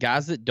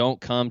guys that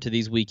don't come to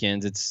these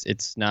weekends.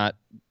 It's not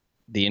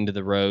the end of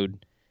the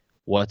road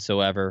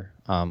whatsoever.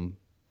 A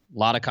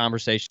lot of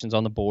conversations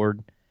on the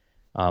board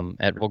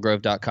at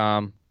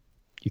rollgrove.com.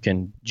 You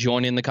can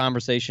join in the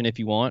conversation if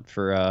you want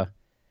for,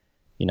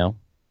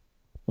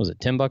 was it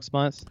 $10 a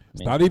month?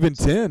 It's not even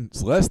 10.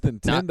 It's less than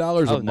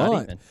 $10 a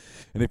month.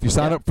 And if you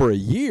sign up for a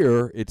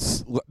year,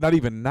 it's not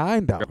even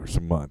 $9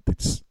 a month.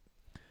 It's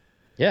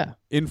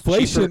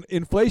inflation. Cheaper.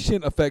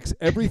 Inflation affects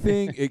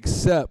everything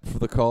except for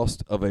the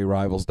cost of a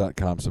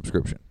Rivals.com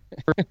subscription.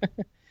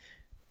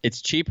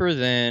 It's cheaper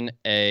than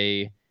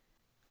a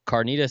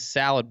carnita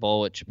salad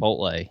bowl at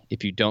Chipotle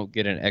if you don't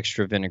get an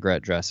extra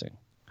vinaigrette dressing.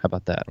 How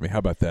about that? I mean, how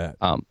about that?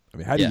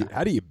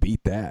 How do you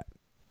beat that?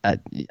 I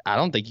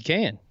don't think you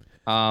can.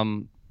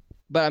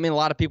 But I mean, a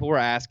lot of people were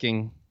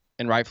asking,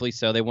 and rightfully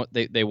so. They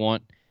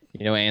want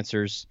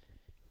answers.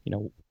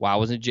 Why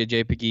wasn't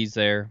JJ Pegues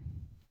there?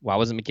 Why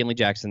wasn't McKinley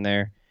Jackson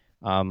there?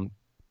 And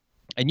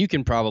you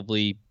can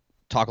probably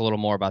talk a little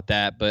more about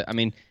that. But I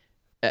mean,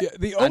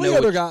 the only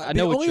other guy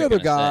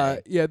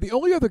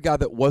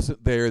that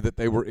wasn't there that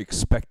they were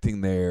expecting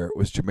there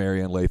was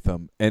Jamarian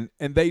Latham, and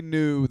they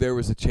knew there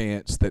was a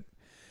chance that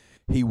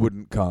he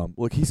wouldn't come.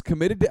 Look, he's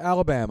committed to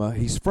Alabama.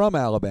 He's from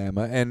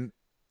Alabama, and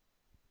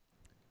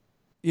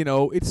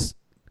it's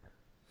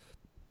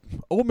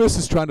Ole Miss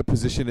is trying to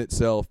position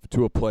itself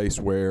to a place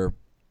where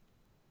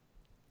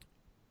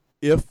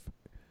if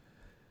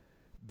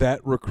that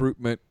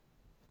recruitment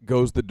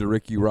goes the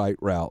DeRickey Wright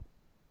route,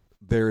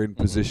 they're in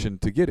position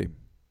to get him.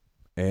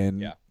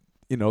 And,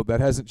 that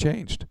hasn't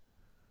changed.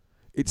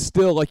 It's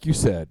still, like you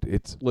said,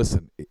 it's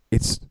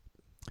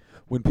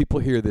when people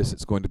hear this,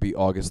 it's going to be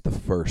August the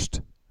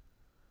 1st.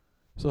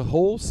 It's a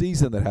whole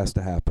season that has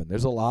to happen.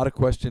 There's a lot of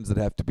questions that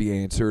have to be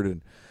answered,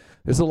 and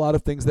there's a lot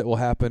of things that will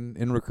happen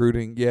in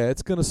recruiting. Yeah,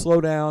 it's going to slow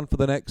down for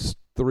the next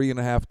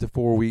 3.5 to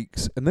 4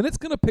 weeks, and then it's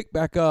going to pick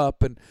back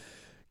up, and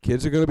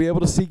kids are going to be able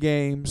to see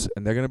games,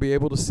 and they're going to be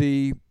able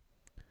to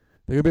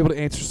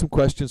answer some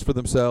questions for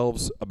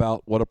themselves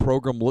about what a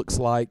program looks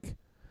like,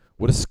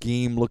 what a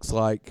scheme looks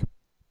like,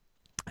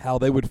 how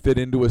they would fit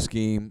into a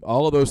scheme,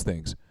 all of those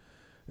things.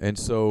 And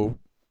so,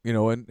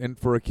 and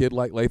for a kid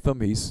like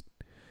Latham, he's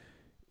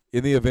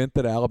in the event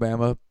that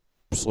Alabama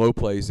slow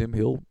plays him,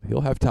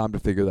 he'll have time to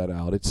figure that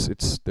out.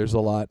 There's a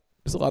lot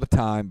of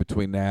time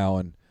between now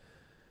and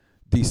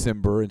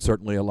December, and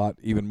certainly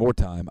even more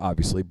time,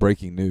 obviously.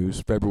 Breaking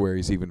news,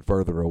 February's even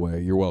further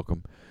away. You're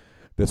welcome.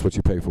 That's what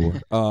you pay for.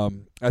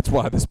 That's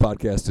why this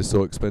podcast is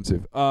so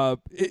expensive.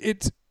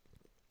 It's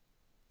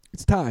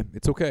time.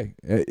 It's okay.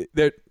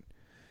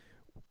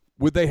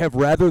 Would they have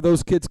rather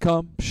those kids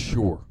come?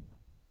 Sure.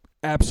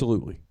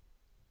 Absolutely.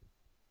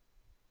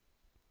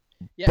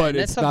 Yeah, but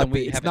it's not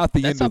the end of the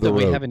road. That's something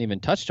we haven't even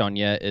touched on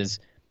yet is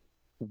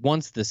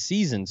once the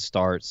season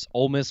starts,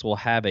 Ole Miss will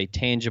have a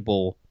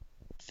tangible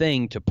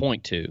thing to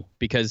point to,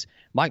 because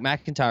Mike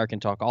McIntyre can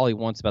talk all he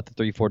wants about the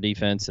 3-4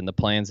 defense and the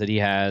plans that he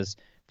has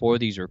for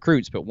these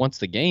recruits, but once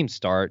the games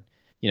start,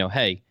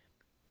 hey,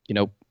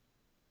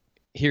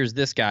 here's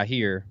this guy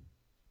here.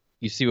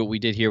 You see what we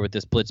did here with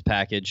this blitz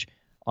package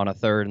on a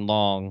 3rd and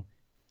long.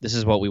 This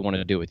is what we want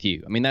to do with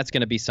you. I mean, that's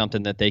going to be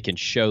something that they can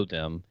show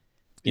them.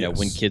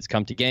 When kids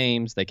come to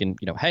games, they can,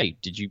 hey,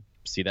 did you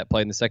see that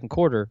play in the second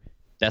quarter?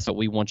 That's what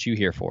we want you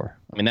here for.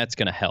 I mean, that's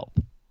going to help.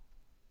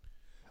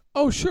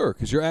 Oh, sure,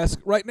 because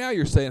right now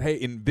you're saying, hey,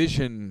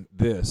 envision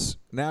this.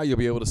 Now you'll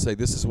be able to say,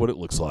 this is what it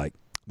looks like.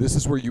 This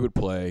is where you would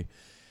play.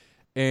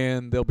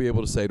 And they'll be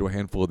able to say to a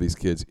handful of these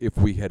kids, if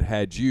we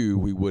had you,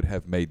 we would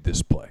have made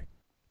this play.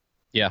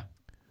 Yeah.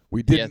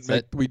 We didn't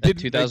we did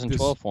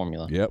 2012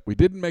 formula. Yep, we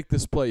didn't make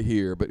this play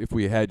here, but if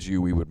we had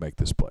you, we would make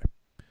this play.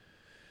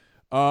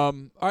 All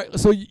right,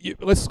 so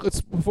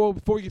let's before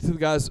we get to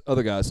the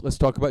other guys, let's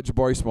talk about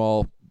Jabari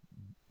Small.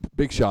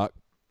 Big shock.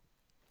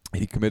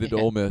 He committed to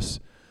Ole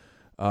Miss.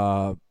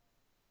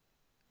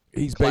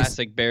 He's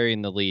classic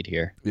burying the lead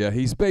here. Yeah,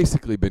 he's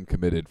basically been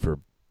committed for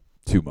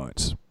 2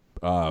 months.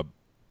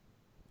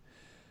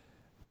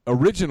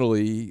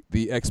 Originally,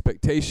 the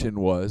expectation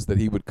was that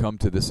he would come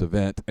to this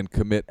event and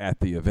commit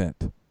at the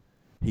event.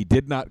 He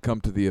did not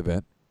come to the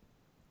event.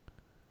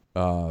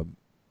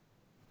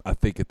 I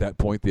think at that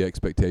point the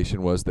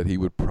expectation was that he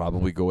would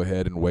probably go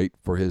ahead and wait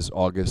for his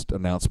August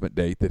announcement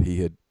date that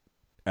he had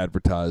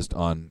advertised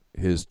on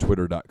his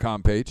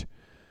Twitter.com page.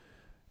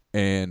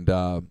 And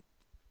I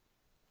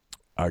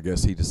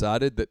guess he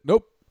decided that,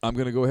 nope, I'm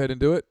going to go ahead and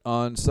do it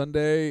on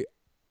Sunday.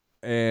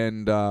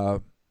 And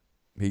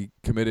he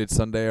committed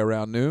Sunday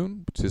around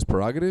noon, which is his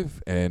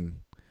prerogative. And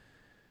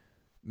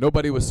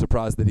nobody was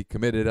surprised that he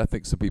committed. I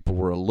think some people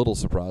were a little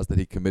surprised that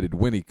he committed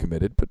when he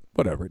committed, but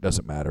whatever, it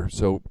doesn't matter.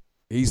 So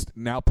he's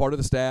now part of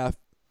the staff,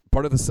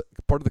 part of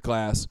the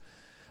class.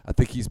 I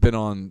think he's been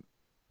on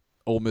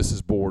Ole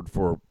Miss's board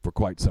for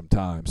quite some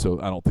time. So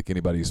I don't think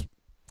anybody's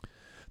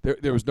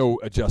there was no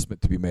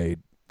adjustment to be made.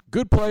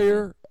 Good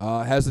player,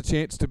 has a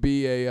chance to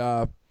be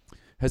a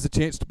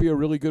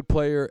really good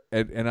player,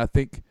 and I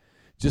think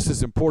just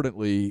as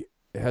importantly,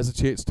 has a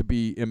chance to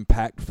be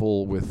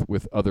impactful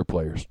with other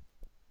players.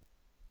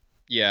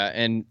 Yeah,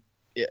 and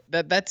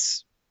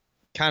that's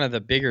kind of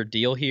the bigger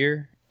deal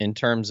here in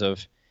terms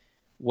of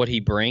what he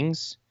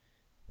brings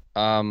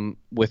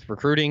with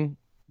recruiting.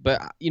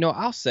 But,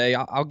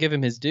 I'll give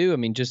him his due. I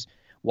mean, just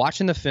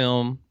watching the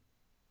film,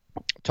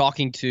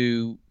 talking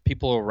to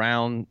people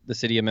around the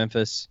city of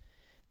Memphis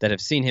that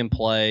have seen him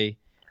play,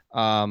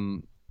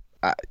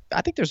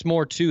 I think there's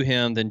more to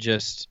him than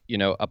just,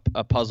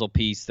 a puzzle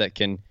piece that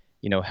can,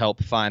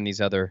 help find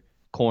these other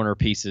corner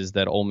pieces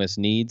that Ole Miss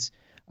needs.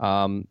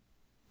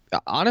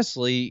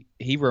 Honestly,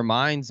 he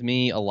reminds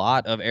me a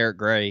lot of Eric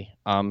Gray,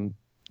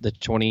 the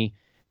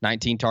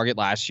 2019 target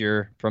last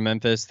year from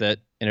Memphis that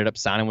ended up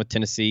signing with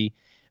Tennessee.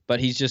 But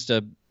he's just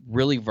a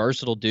really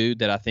versatile dude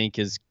that I think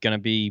is going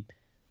to be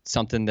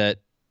something that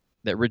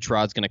Rich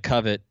Rod's going to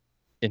covet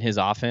in his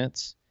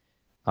offense.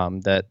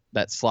 That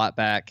slot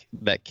back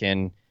that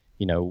can,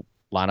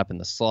 line up in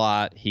the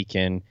slot. He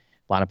can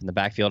line up in the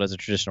backfield as a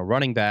traditional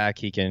running back.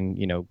 He can,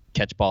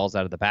 catch balls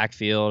out of the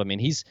backfield. I mean,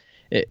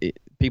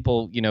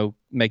 people,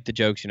 make the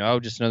jokes,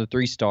 just another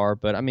 3-star.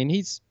 But, I mean,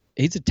 he's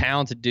a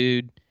talented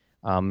dude,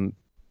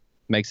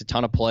 makes a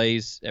ton of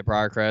plays at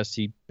Briarcrest.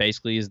 He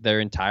basically is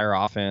their entire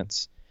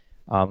offense.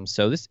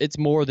 So it's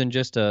more than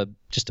just a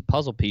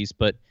puzzle piece.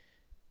 But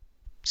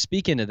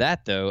speaking of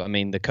that, though, I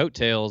mean, the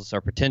coattails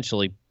are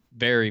potentially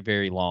very,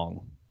 very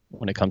long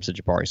when it comes to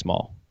Jabari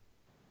Small.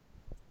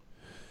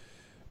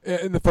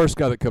 And the first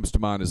guy that comes to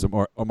mind is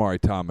Omari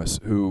Thomas,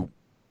 who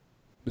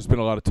there's been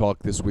a lot of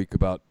talk this week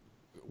about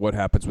what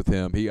happens with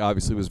him. He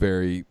obviously was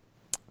very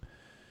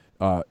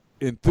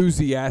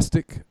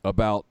enthusiastic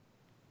about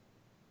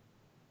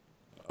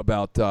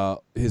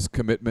his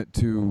commitment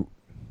to,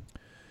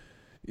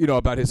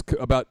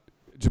 about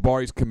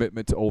Jabari's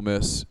commitment to Ole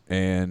Miss,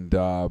 and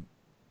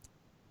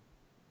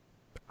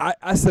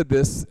I said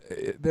this.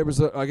 There was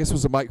I guess it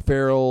was a Mike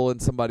Farrell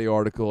and somebody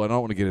article, and I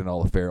don't want to get into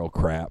all the Farrell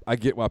crap. I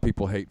get why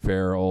people hate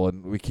Farrell,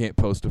 and we can't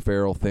post a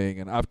Farrell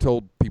thing. And I've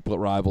told people at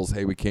Rivals,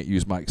 hey, we can't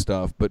use Mike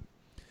stuff. But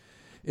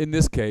in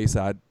this case,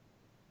 I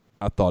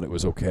thought it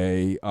was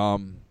okay.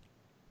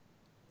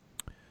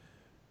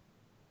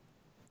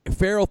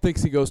 Farrell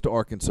thinks he goes to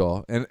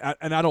Arkansas, and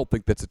I don't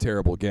think that's a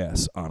terrible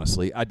guess.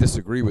 Honestly, I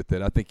disagree with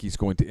it. I think he's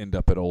going to end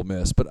up at Ole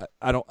Miss, but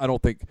I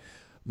don't think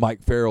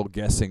Mike Farrell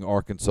guessing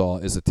Arkansas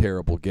is a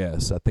terrible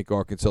guess. I think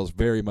Arkansas is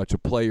very much a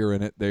player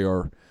in it. They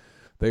are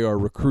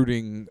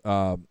recruiting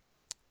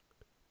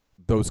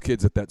those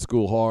kids at that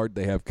school hard.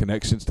 They have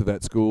connections to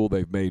that school.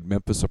 They've made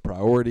Memphis a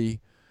priority.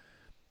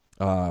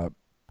 I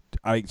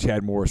think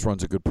Chad Morris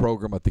runs a good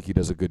program. I think he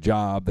does a good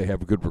job. They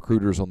have good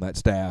recruiters on that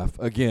staff.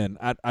 Again,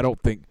 I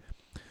don't think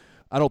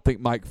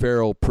Mike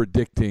Farrell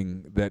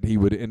predicting that he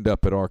would end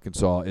up at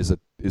Arkansas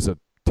is a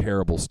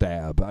terrible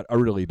stab. I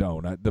really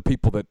don't. The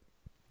people that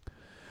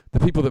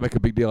make a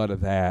big deal out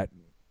of that,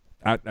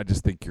 I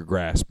just think you're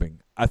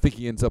grasping. I think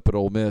he ends up at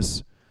Ole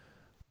Miss,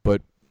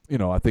 but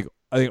I think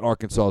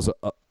Arkansas is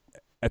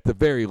at the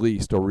very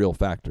least a real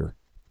factor.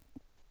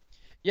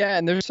 Yeah,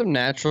 and there's some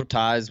natural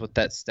ties with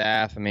that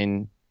staff. I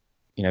mean,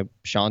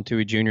 Sean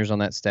Toohey Jr. is on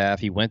that staff.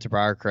 He went to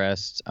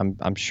Briarcrest.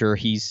 I'm sure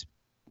he's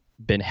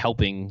been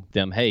helping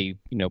them. Hey,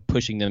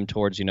 pushing them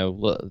towards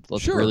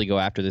let's Sure. really go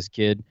after this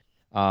kid.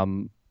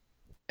 And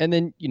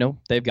then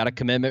they've got a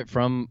commitment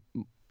from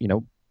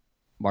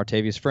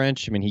Martavius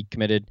French. I mean, he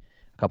committed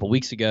a couple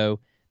weeks ago.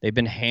 They've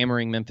been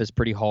hammering Memphis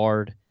pretty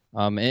hard,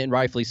 and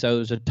rightfully so.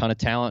 There's a ton of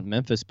talent in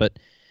Memphis, but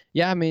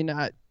yeah, I mean,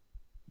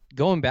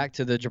 going back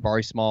to the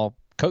Jabari Small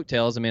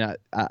coattails, I mean,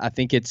 I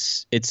think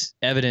it's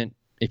evident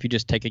if you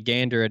just take a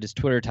gander at his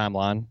Twitter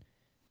timeline.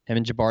 Him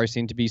and Jabari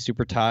seem to be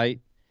super tight,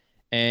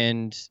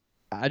 and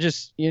I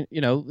just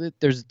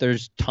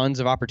there's tons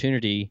of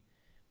opportunity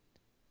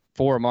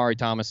for Omari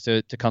Thomas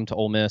to come to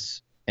Ole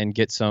Miss and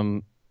get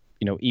some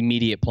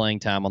immediate playing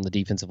time on the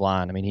defensive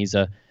line. I mean, he's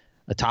a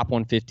top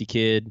 150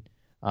 kid.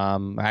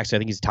 Actually, I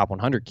think he's a top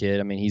 100 kid.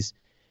 I mean, he's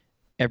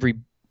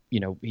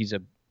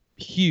a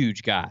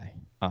huge guy.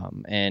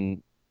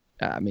 And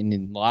I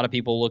mean, a lot of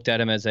people looked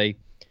at him as an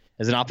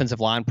offensive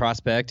line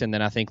prospect. And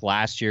then I think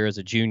last year as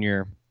a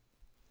junior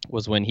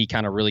was when he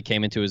kind of really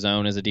came into his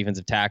own as a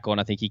defensive tackle.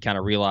 And I think he kind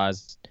of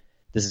realized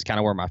this is kind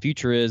of where my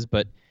future is.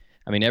 But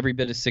I mean, every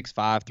bit is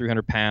 6'5",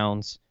 300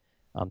 pounds.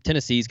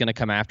 Tennessee's going to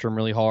come after him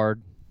really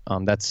hard.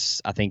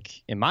 That's, I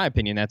think, in my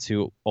opinion, that's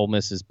who Ole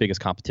Miss's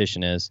biggest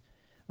competition is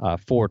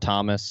for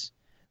Thomas.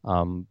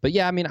 But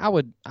yeah, I mean,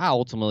 I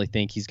ultimately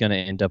think he's going to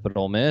end up at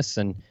Ole Miss,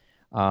 and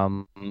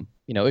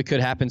it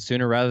could happen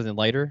sooner rather than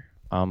later.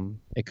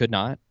 It could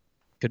not.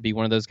 Could be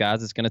one of those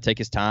guys that's going to take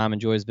his time,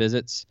 enjoy his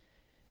visits,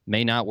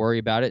 may not worry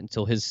about it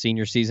until his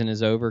senior season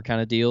is over,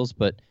 kind of deals.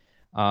 But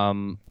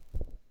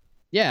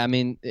yeah, I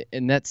mean,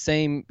 in that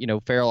same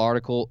Farrell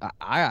article,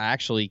 I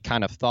actually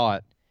kind of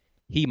thought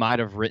he might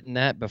have written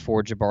that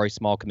before Jabari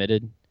Small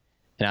committed.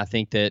 And I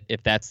think that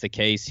if that's the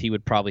case, he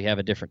would probably have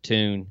a different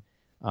tune,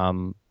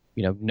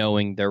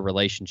 knowing their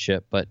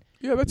relationship. But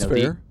yeah, that's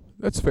fair.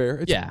 That's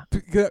fair.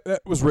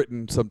 That was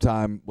written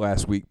sometime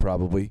last week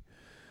probably.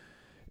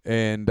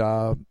 And,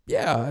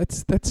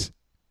 that's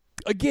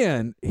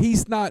again,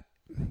 he's not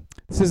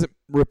 – this isn't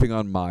ripping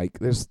on Mike.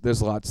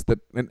 There's lots that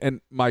 – and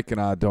Mike and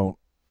I don't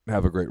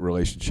have a great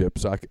relationship.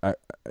 So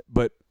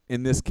but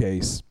in this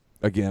case,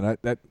 again,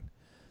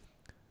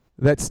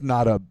 that's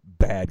not a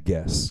bad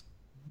guess.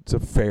 It's a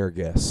fair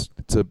guess.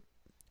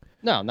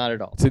 No, not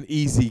at all. It's an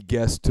easy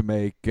guess to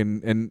make.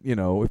 And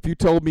if you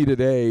told me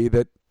today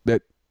that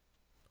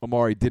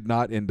Omari did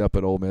not end up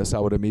at Ole Miss, I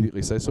would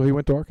immediately say, so he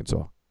went to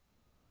Arkansas.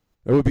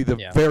 That would be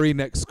the very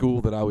next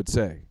school that I would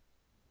say.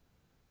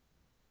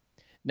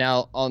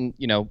 Now, on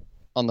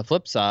the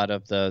flip side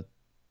of the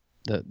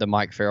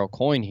Mike Farrell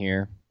coin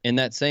here, in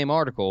that same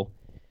article,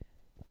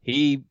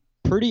 he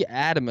pretty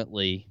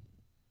adamantly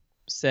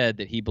said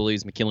that he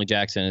believes McKinley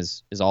Jackson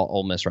is all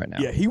Ole Miss right now.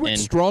 Yeah, he went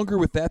stronger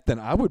with that than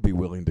I would be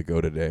willing to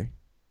go today.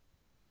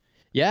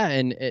 Yeah,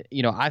 and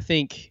I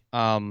think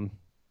that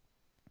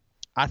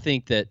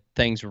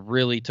things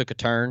really took a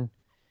turn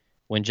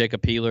when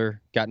Jacob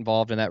Peeler got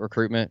involved in that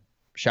recruitment.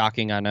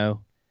 Shocking, I know,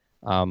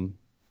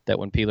 that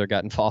when Peeler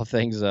got involved,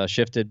 things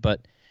shifted.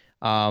 But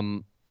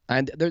and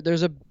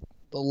there's a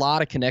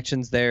lot of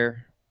connections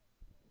there.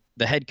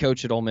 The head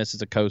coach at Ole Miss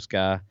is a Coast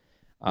guy.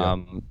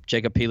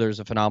 Jacob Peeler is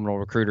a phenomenal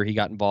recruiter. He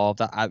got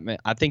involved.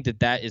 I think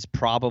that is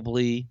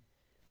probably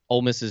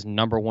Ole Miss's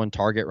number one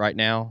target right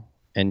now.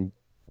 And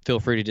feel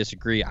free to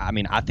disagree. I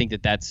mean, I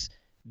think that's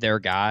their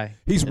guy.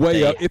 He's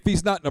way up. If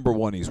he's not number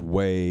one, he's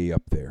way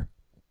up there.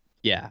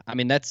 Yeah, I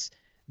mean that's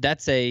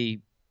a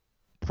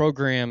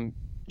program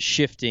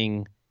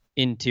shifting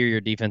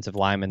interior defensive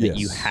lineman that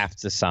you have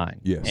to sign.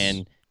 Yes.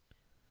 And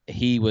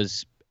he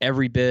was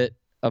every bit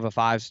of a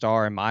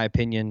 5-star in my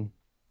opinion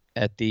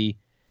at the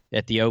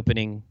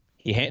opening.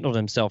 He handled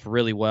himself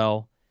really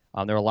well.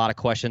 There were a lot of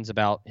questions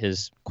about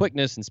his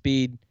quickness and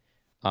speed,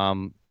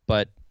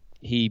 but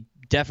he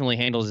definitely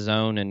handles his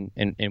own and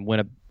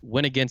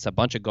went against a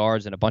bunch of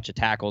guards and a bunch of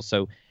tackles.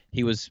 So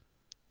he was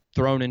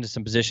thrown into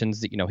some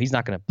positions that he's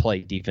not going to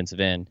play defensive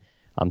end.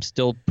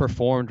 Still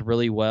performed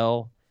really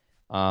well,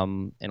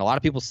 and a lot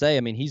of people say,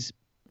 I mean, he's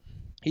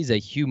a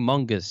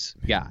humongous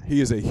guy.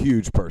 He is a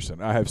huge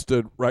person. I have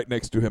stood right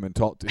next to him and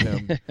talked to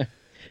him.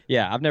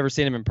 Yeah, I've never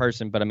seen him in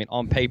person, but I mean,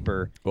 on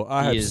paper, Well,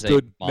 I he have is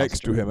stood a next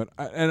to monster. him,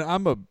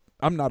 and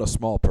I'm not a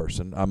small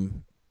person.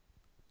 I'm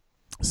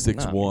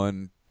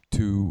 6'1",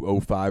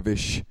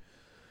 205-ish,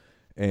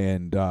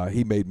 and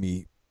he made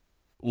me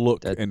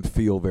look That and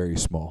feel very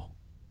small.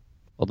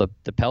 well,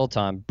 the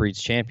Peloton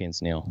breeds champions,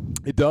 Neal.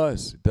 It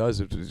does. It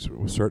does.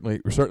 We're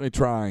certainly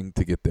trying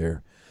to get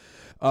there.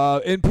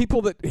 And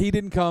people that he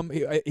didn't come.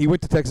 He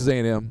went to Texas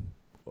A&M.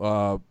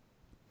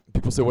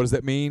 People say, "What does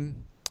that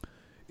mean?"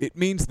 It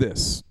means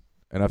this,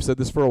 and I've said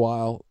this for a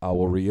while. I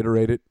will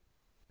reiterate it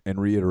and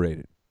reiterate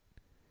it.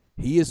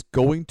 He is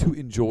going to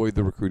enjoy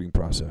the recruiting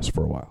process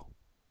for a while.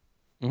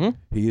 Mm-hmm.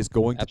 He is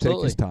going to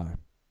take his time.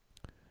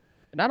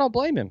 And I don't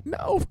blame him. No,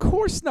 of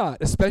course not.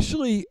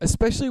 Especially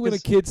when a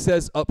kid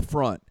says up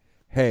front,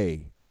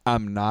 "Hey,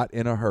 I'm not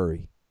in a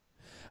hurry.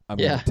 I'm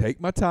going to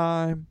take my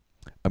time.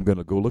 I'm going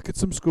to go look at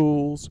some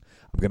schools.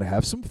 I'm going to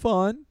have some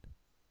fun.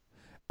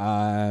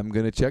 I'm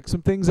going to check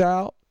some things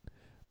out.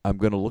 I'm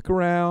going to look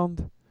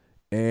around,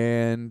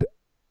 and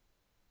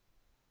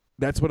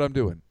that's what I'm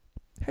doing."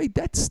 Hey,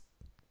 that's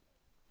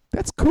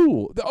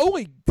cool. The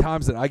only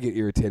times that I get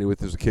irritated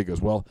with is a kid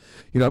goes, "Well,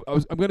 I'm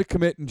going to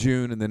commit in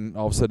June," and then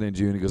all of a sudden in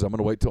June he goes, "I'm going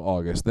to wait till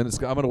August." Then I'm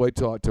going to wait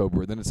till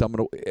October. Then I'm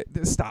going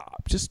to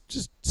stop. Just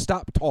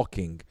stop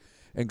talking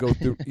and go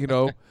through.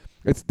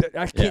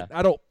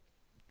 I don't.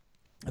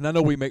 And I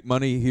know we make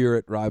money here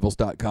at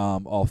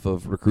Rivals.com off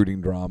of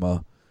recruiting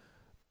drama.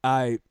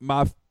 My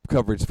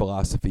coverage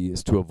philosophy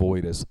is to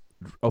avoid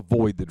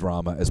the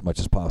drama as much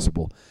as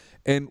possible.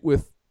 And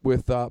with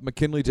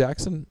McKinley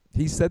Jackson,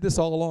 he said this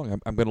all along.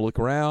 I'm going to look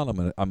around. I'm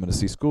going to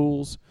see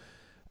schools.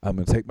 I'm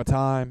going to take my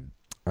time.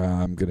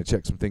 I'm going to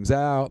check some things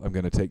out. I'm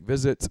going to take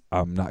visits.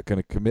 I'm not going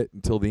to commit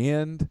until the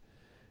end.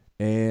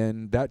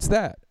 And that's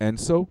that. And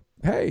so,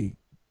 hey,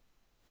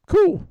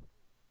 cool.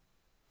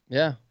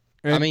 Yeah.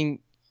 And, I mean,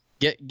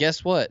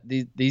 guess what?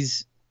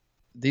 These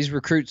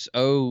recruits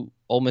owe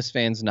Ole Miss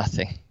fans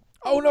nothing.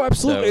 Oh, no,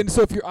 absolutely. And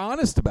so if you're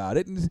honest about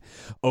it and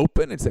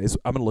open and say,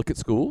 "I'm going to look at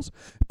schools,"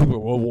 people go,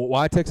 "Well,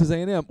 why Texas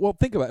A&M?" Well,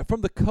 think about it.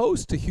 From the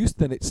coast to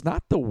Houston, it's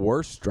not the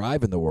worst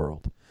drive in the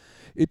world.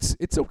 It's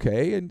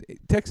okay. And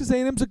Texas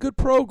A&M's a good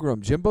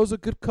program. Jimbo's a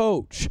good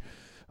coach.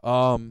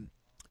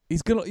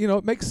 He's going to,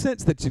 it makes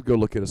sense that you'd go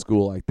look at a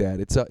school like that.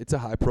 It's a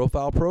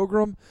high-profile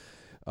program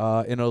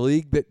in a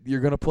league that you're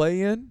going to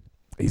play in.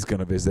 He's going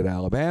to visit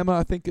Alabama,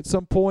 I think, at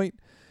some point.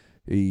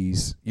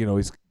 He's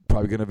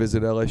probably going to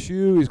visit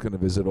LSU. He's going to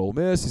visit Ole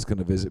Miss. He's going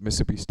to visit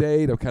Mississippi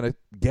State. I'm kind of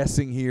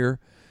guessing here.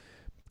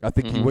 I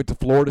think he went to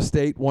Florida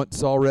State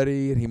once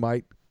already, and he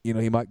might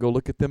go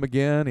look at them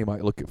again. He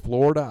might look at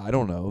Florida. I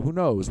don't know. Who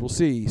knows? We'll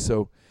see.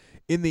 So,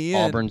 in the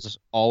end, Auburn's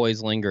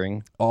always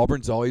lingering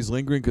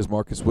because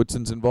Marcus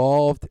Woodson's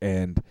involved,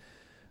 and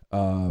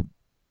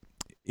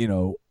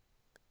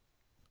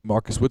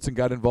Marcus Woodson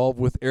got involved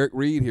with Eric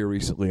Reed here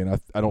recently, and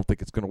I don't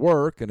think it's going to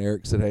work. And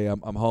Eric said, "Hey,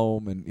 I'm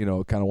home," and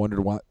kind of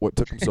wondered what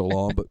took him so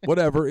long. But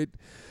whatever.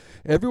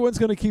 Everyone's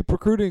going to keep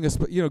recruiting us,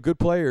 good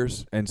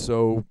players, and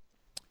so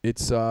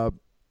it's I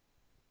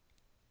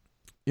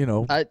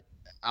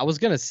was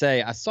going to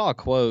say I saw a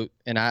quote,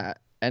 and I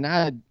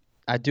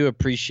do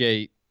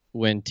appreciate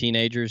when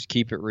teenagers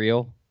keep it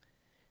real.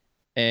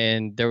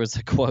 And there was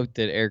a quote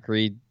that Eric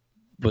Reed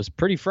was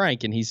pretty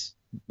frank, and he's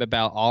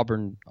about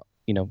Auburn,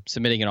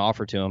 submitting an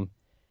offer to him.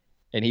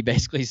 And he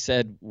basically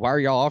said, "Why are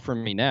y'all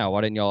offering me now?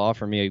 Why didn't y'all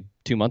offer me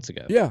 2 months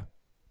ago?" Yeah.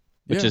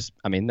 Which is,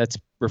 that's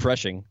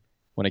refreshing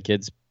when a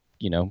kid's,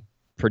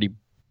 pretty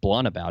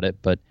blunt about it.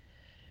 But,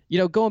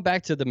 going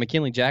back to the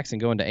McKinley Jackson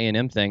going to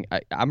A&M thing,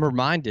 I'm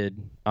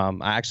reminded, I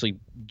actually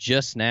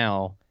just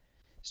now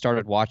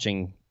started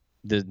watching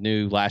the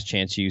new Last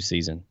Chance U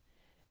season.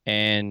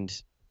 And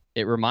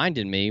it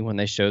reminded me when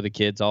they show the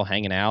kids all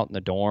hanging out in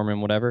the dorm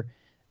and whatever,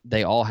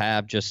 they all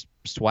have just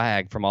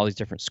swag from all these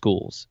different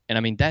schools.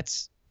 And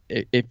that's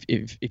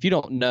if you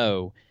don't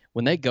know,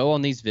 when they go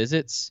on these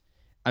visits,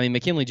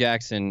 McKinley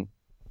Jackson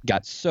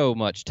got so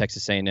much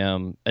Texas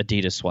A&M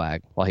Adidas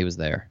swag while he was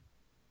there.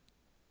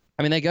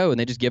 They go and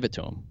they just give it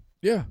to him.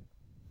 Yeah.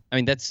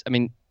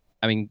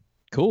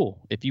 Cool.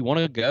 If you want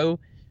to go,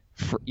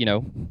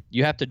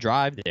 you have to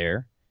drive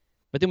there,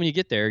 but then when you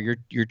get there,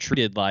 you're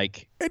treated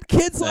like. And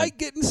kids like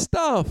getting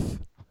stuff.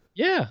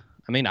 Yeah.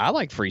 I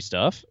like free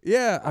stuff.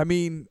 Yeah.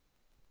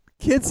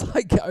 Kids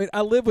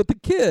I live with a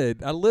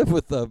kid. I live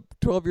with a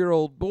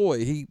 12-year-old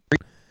boy. He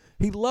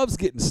loves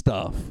getting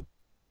stuff.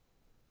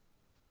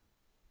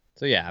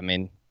 So yeah,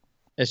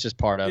 it's just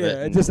part of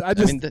it.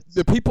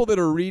 The people that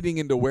are reading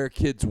into where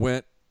kids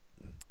went.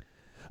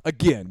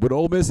 Again, would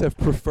Ole Miss have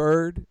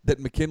preferred that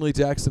McKinley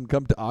Jackson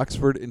come to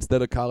Oxford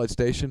instead of College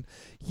Station?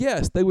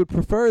 Yes, they would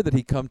prefer that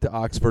he come to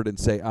Oxford and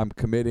say, "I'm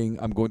committing.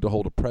 I'm going to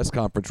hold a press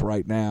conference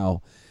right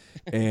now,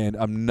 and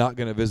I'm not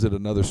going to visit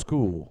another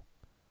school."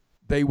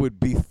 They would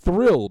be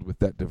thrilled with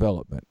that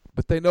development,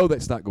 but they know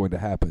that's not going to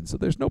happen. So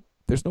there's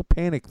no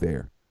panic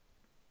there.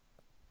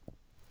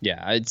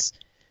 Yeah,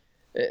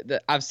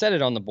 I've said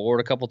it on the board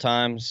a couple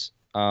times.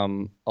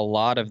 A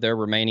lot of their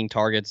remaining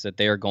targets that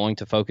they are going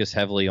to focus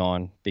heavily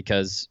on,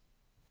 because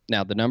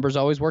now the numbers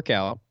always work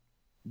out,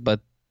 but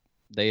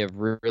they have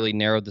really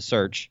narrowed the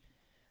search.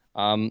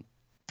 For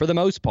the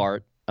most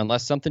part,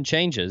 unless something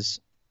changes,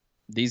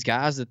 these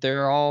guys that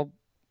they're all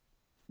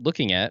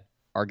looking at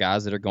are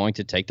guys that are going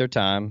to take their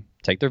time,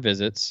 take their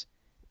visits,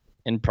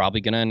 and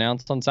probably going to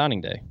announce on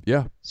signing day.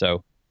 Yeah.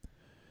 So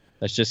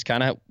that's just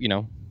kind of,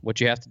 what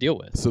you have to deal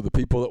with. So the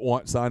people that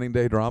want signing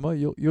day drama,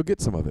 you'll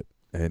get some of it.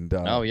 And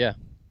oh yeah,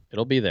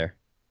 it'll be there.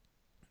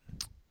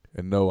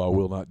 And no, I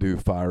will not do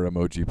fire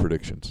emoji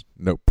predictions.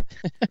 Nope,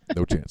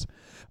 no chance.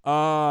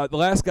 The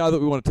last guy that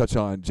we want to touch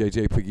on,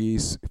 JJ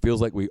Pegues. It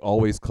feels like we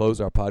always close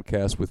our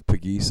podcast with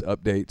Pegues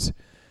updates.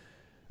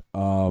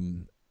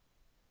 To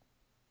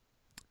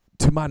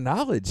my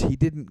knowledge, he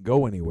didn't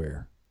go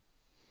anywhere.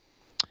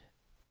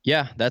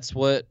 Yeah, that's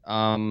what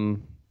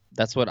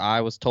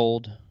I was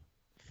told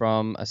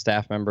from a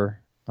staff member.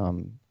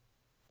 I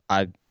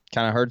kind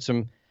of heard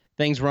some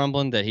things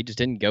rumbling that he just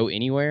didn't go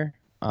anywhere.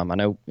 I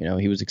know,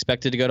 he was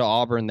expected to go to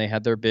Auburn. They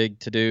had their big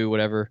to-do,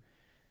 whatever,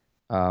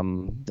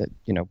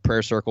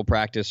 prayer circle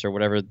practice or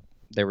whatever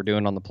they were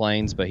doing on the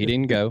plains, but he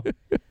didn't go.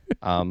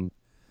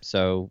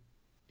 So,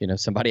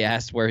 somebody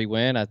asked where he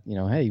went.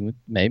 Hey, he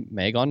may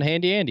have gone to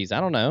Handy Andy's. I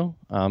don't know.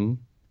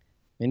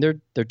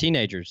 They're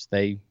teenagers.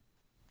 They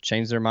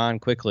change their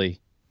mind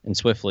quickly and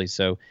swiftly.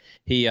 So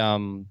he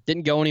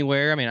didn't go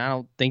anywhere. I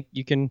don't think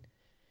you can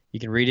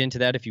read into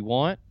that if you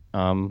want.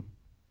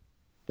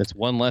 That's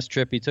one less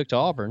trip he took to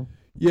Auburn.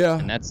 Yeah.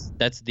 And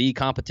that's the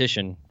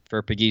competition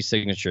for Pegues'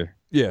 signature.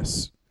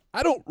 Yes.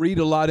 I don't read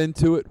a lot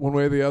into it one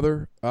way or the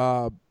other.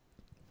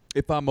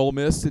 If I'm Ole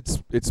Miss,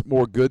 it's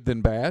more good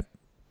than bad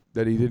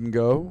that he didn't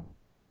go.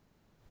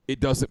 It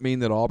doesn't mean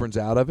that Auburn's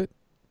out of it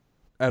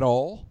at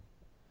all.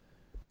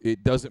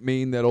 It doesn't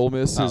mean that Ole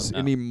Miss is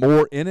any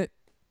more in it,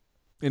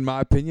 in my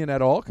opinion,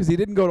 at all, because he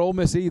didn't go to Ole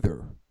Miss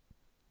either.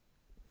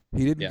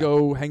 He didn't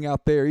go hang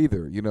out there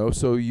either,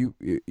 So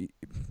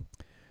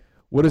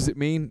what does it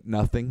mean?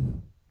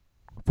 Nothing,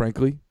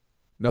 frankly.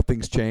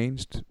 Nothing's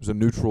changed. It was a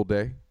neutral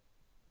day.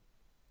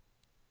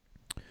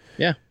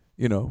 Yeah.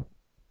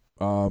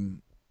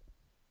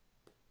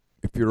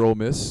 If you're Ole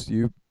Miss,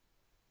 you're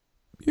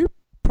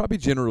probably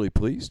generally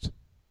pleased.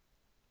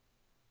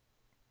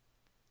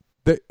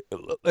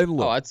 And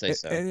look, I'd say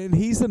so. And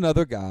he's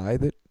another guy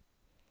that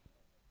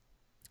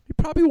he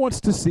probably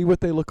wants to see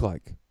what they look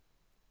like.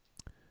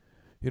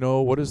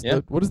 What does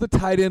the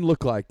tight end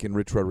look like in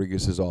Rich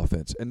Rodriguez's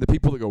offense? And the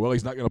people that go, well,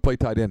 he's not going to play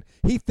tight end.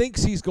 He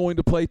thinks he's going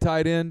to play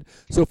tight end.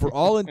 So for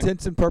all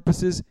intents and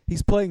purposes,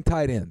 he's playing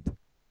tight end.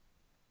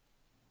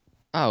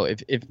 Oh,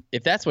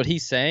 if that's what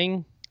he's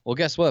saying, well,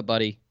 guess what,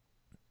 buddy?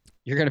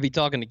 You're going to be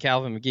talking to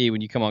Calvin McGee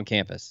when you come on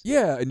campus.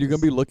 Yeah, and you're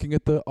going to be looking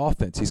at the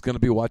offense. He's going to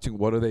be watching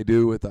what do they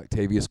do with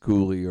Octavius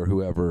Cooley or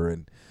whoever,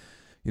 and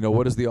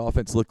what does the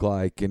offense look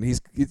like? And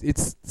it's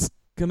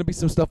going to be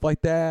some stuff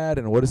like that,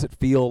 and what does it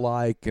feel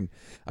like? And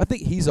I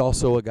think he's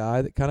also a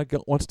guy that kind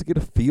of wants to get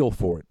a feel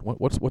for it.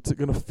 What's it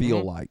going to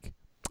feel like?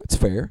 It's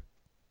fair.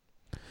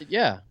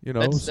 Yeah,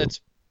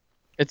 it's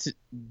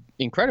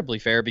incredibly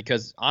fair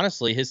because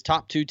honestly, his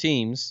top two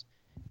teams,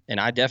 and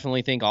I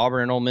definitely think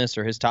Auburn and Ole Miss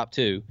are his top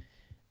two.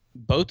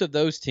 Both of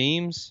those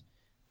teams,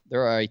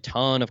 there are a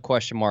ton of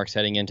question marks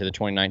heading into the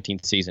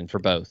 2019 season for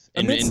both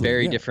in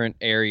very different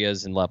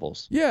areas and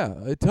levels. Yeah,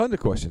 a ton of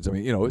questions.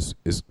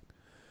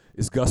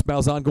 Is Gus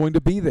Malzahn going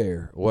to be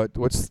there?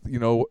 What's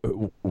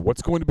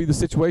going to be the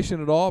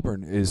situation at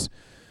Auburn? What's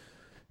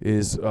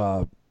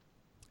the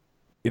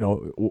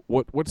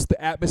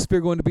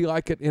atmosphere going to be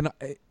like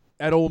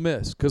at Ole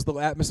Miss? Because the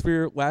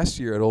atmosphere last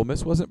year at Ole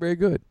Miss wasn't very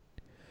good,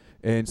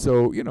 and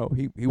so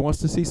he wants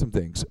to see some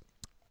things.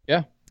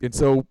 Yeah. And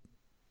so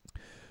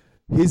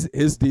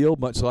his deal,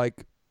 much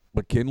like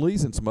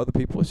McKinley's and some other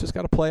people, it's just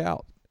got to play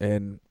out.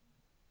 And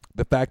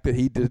the fact that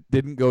he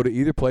didn't go to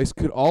either place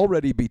could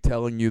already be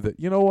telling you that,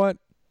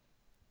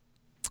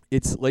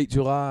 it's late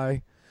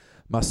July,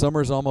 my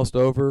summer's almost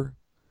over.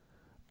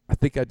 I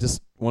think I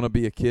just want to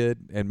be a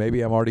kid, and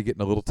maybe I'm already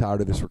getting a little tired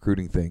of this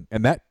recruiting thing.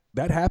 And that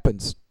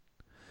happens.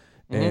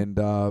 Mm-hmm.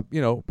 And,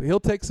 he'll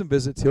take some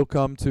visits. He'll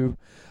come to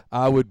 –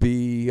 I'd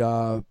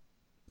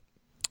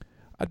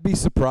be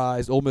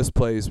surprised. Ole Miss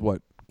plays,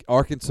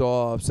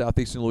 Arkansas,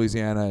 Southeastern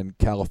Louisiana, and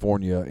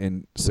California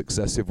in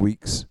successive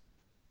weeks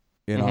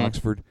in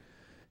Oxford.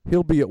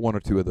 He'll be at one or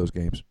two of those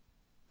games.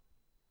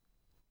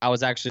 I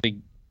was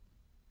actually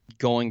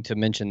going to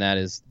mention that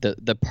is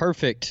the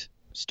perfect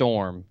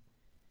storm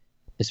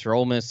is for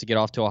Ole Miss to get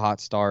off to a hot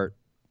start,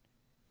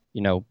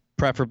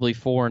 preferably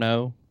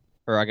 4-0,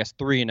 or I guess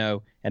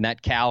 3-0, and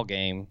that Cal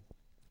game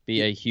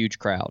be a huge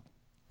crowd.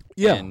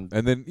 Yeah, and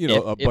then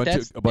a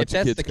bunch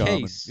of kids come.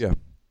 Case, yeah,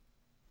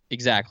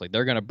 exactly.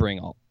 They're going to bring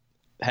all.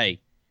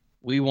 Hey,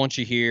 we want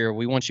you here.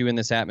 We want you in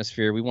this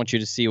atmosphere. We want you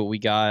to see what we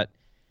got.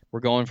 We're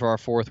going for our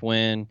fourth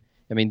win.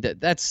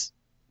 That's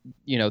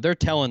they're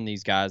telling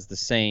these guys the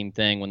same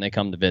thing when they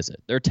come to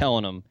visit. They're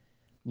telling them,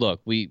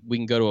 look, we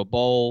can go to a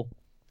bowl.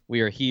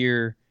 We are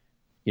here.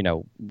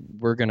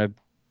 We're going to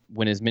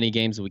win as many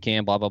games as we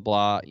can. Blah blah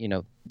blah.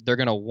 They're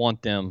going to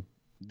want them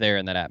there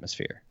in that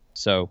atmosphere.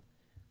 So,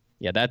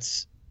 yeah,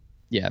 that's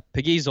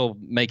Pegues will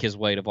make his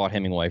way to Vaught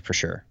Hemingway for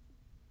sure.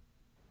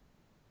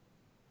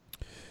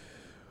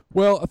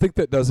 Well, I think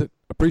that does it.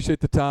 Appreciate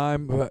the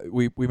time.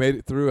 We made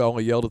it through. I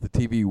only yelled at the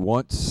TV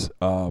once.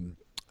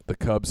 The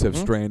Cubs have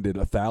stranded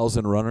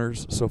 1,000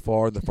 runners so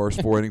far in the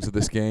first 4 innings of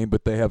this game,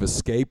 but they have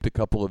escaped a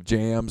couple of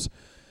jams.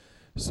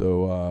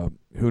 So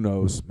who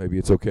knows? Maybe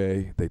it's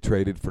okay. They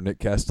traded for Nick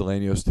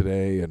Castellanos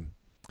today, and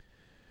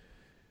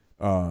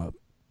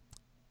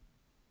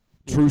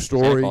true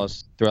story. Santa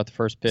Claus throughout the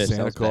first pitch.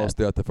 Santa Claus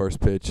throughout the first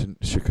pitch in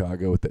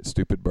Chicago with that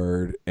stupid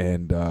bird.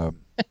 And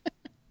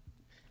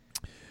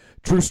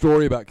true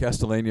story about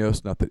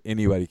Castellanos, not that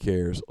anybody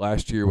cares.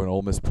 Last year when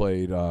Ole Miss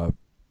played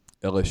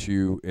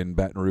LSU in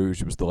Baton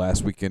Rouge, it was the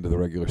last weekend of the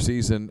regular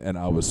season, and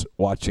I was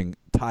watching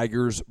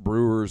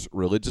Tigers-Brewers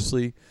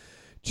religiously,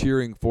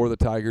 cheering for the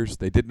Tigers.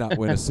 They did not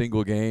win a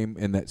single game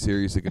in that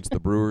series against the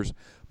Brewers,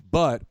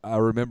 but I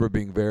remember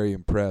being very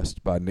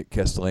impressed by Nick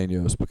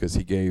Castellanos because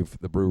he gave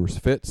the Brewers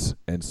fits,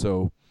 and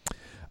so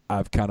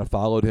I've kind of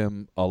followed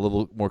him a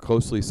little more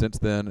closely since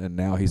then, and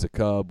now he's a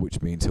Cub,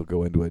 which means he'll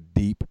go into a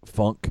deep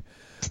funk.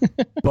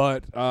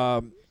 But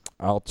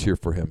I'll cheer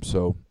for him.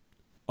 So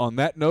on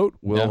that note,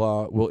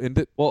 we'll end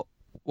it. Well,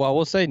 I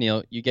will say,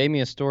 Neal, you gave me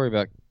a story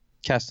about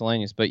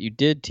Castellanos, but you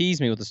did tease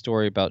me with a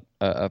story about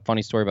a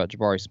funny story about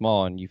Jabari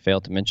Small, and you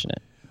failed to mention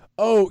it.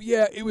 Oh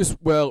yeah, it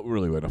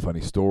really wasn't a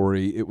funny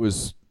story. It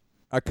was.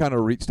 I kind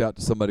of reached out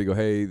to somebody, go,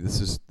 hey,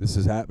 this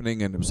is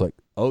happening, and it was like,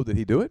 oh, did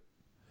he do it?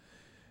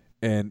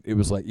 And it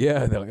was like,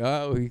 yeah. And they're like,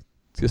 oh, he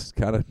just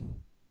kind of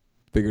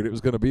figured it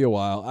was going to be a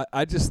while.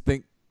 I just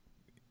think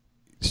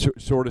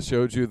sort of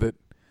showed you that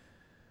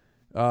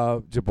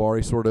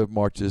Jabari sort of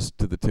marches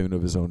to the tune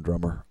of his own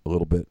drummer a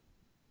little bit.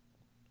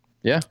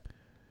 Yeah.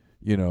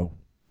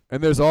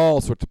 And there's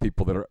all sorts of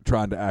people that are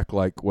trying to act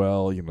like,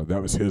 well,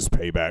 that was his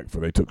payback for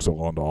they took so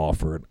long to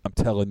offer. And I'm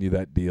telling you,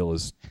 that deal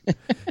is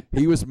 –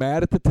 he was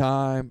mad at the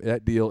time.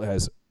 That deal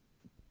has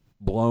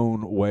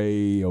blown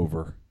way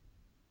over.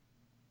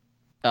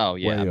 Oh,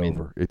 yeah. Way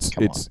over.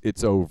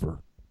 It's over.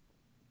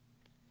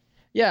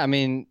 Yeah, I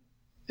mean,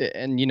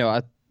 and,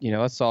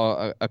 I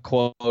saw a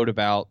quote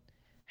about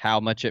how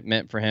much it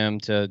meant for him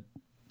to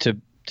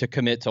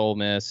commit to Ole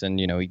Miss. And,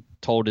 he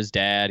told his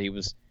dad he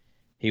was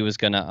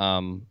going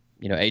to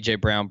A.J.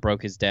 Brown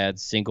broke his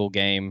dad's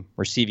single-game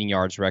receiving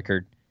yards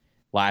record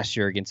last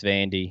year against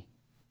Vandy,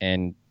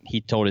 and he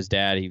told his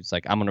dad, he was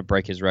like, I'm going to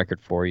break his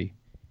record for you.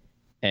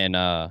 And,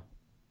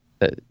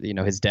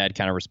 his dad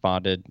kind of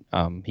responded.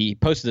 He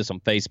posted this on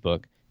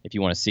Facebook if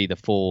you want to see the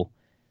full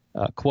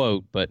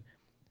quote, but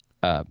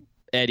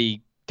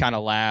Eddie kind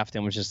of laughed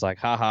and was just like,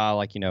 haha,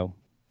 like,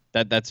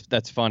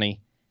 that's funny.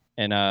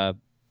 And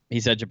he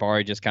said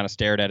Jabari just kind of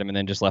stared at him and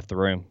then just left the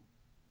room.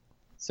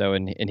 So,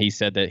 and he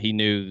said that he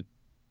knew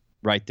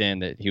right then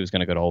that he was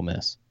going to go to Ole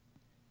Miss.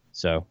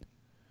 So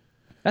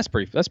that's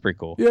pretty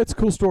cool. Yeah, it's a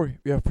cool story.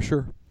 Yeah, for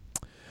sure.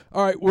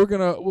 All right,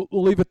 we'll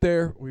leave it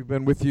there. We've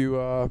been with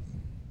you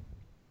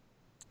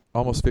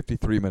almost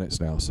 53 minutes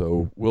now,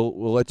 so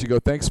we'll let you go.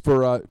 Thanks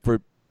for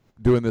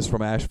doing this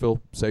from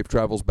Asheville. Safe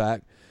travels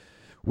back.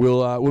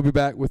 We'll be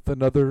back with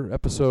another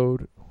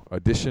episode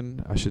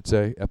edition,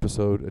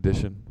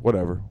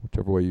 whatever,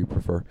 whichever way you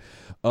prefer,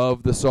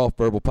 of the Soft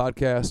Verbal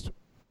Podcast.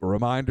 A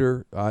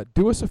reminder,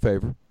 do us a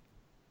favor.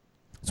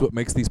 It's what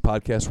makes these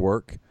podcasts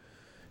work.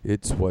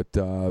 It's what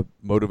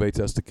motivates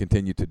us to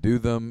continue to do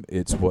them.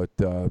 It's what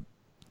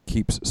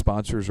keeps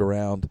sponsors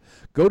around.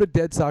 Go to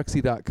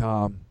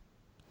deadsoxy.com.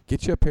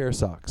 Get you a pair of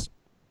socks.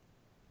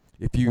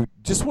 If you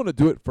just want to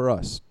do it for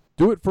us,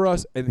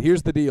 and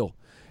here's the deal.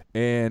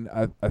 And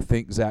I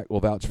think Zach will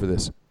vouch for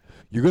this.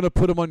 You're going to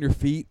put them on your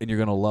feet, and you're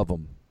going to love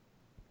them.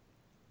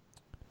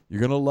 You're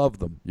going to love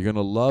them. You're going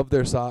to love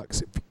their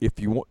socks. If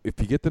you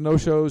get the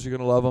no-shows, you're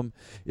going to love them.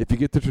 If you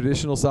get the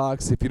traditional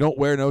socks, if you don't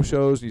wear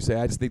no-shows and you say,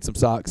 I just need some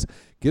socks,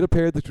 get a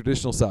pair of the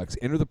traditional socks.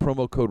 Enter the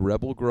promo code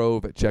Rebel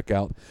Grove at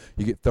checkout.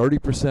 You get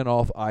 30%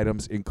 off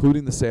items,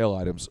 including the sale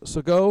items.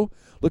 So go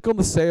look on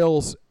the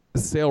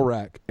sale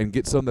rack and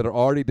get some that are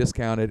already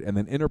discounted, and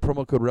then enter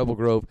promo code Rebel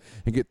Grove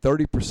and get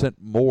 30%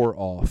 more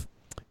off.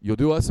 You'll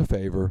do us a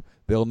favor.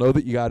 They'll know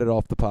that you got it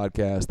off the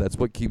podcast. That's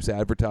what keeps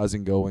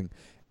advertising going.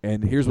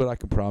 And here's what I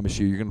can promise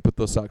you. You're going to put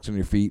those socks on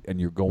your feet,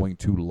 and you're going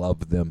to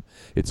love them.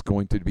 It's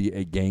going to be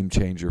a game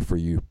changer for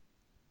you.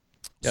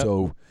 Yep.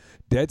 So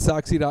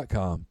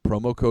deadsoxy.com,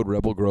 promo code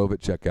Rebel Grove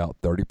at checkout,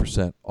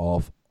 30%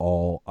 off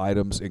all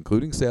items,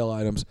 including sale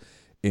items,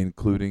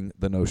 including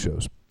the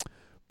no-shows.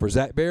 For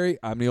Zach Berry,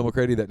 I'm Neal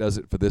McCready. That does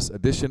it for this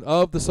edition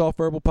of the Soft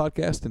Verbal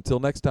Podcast. Until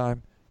next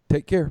time,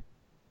 take care.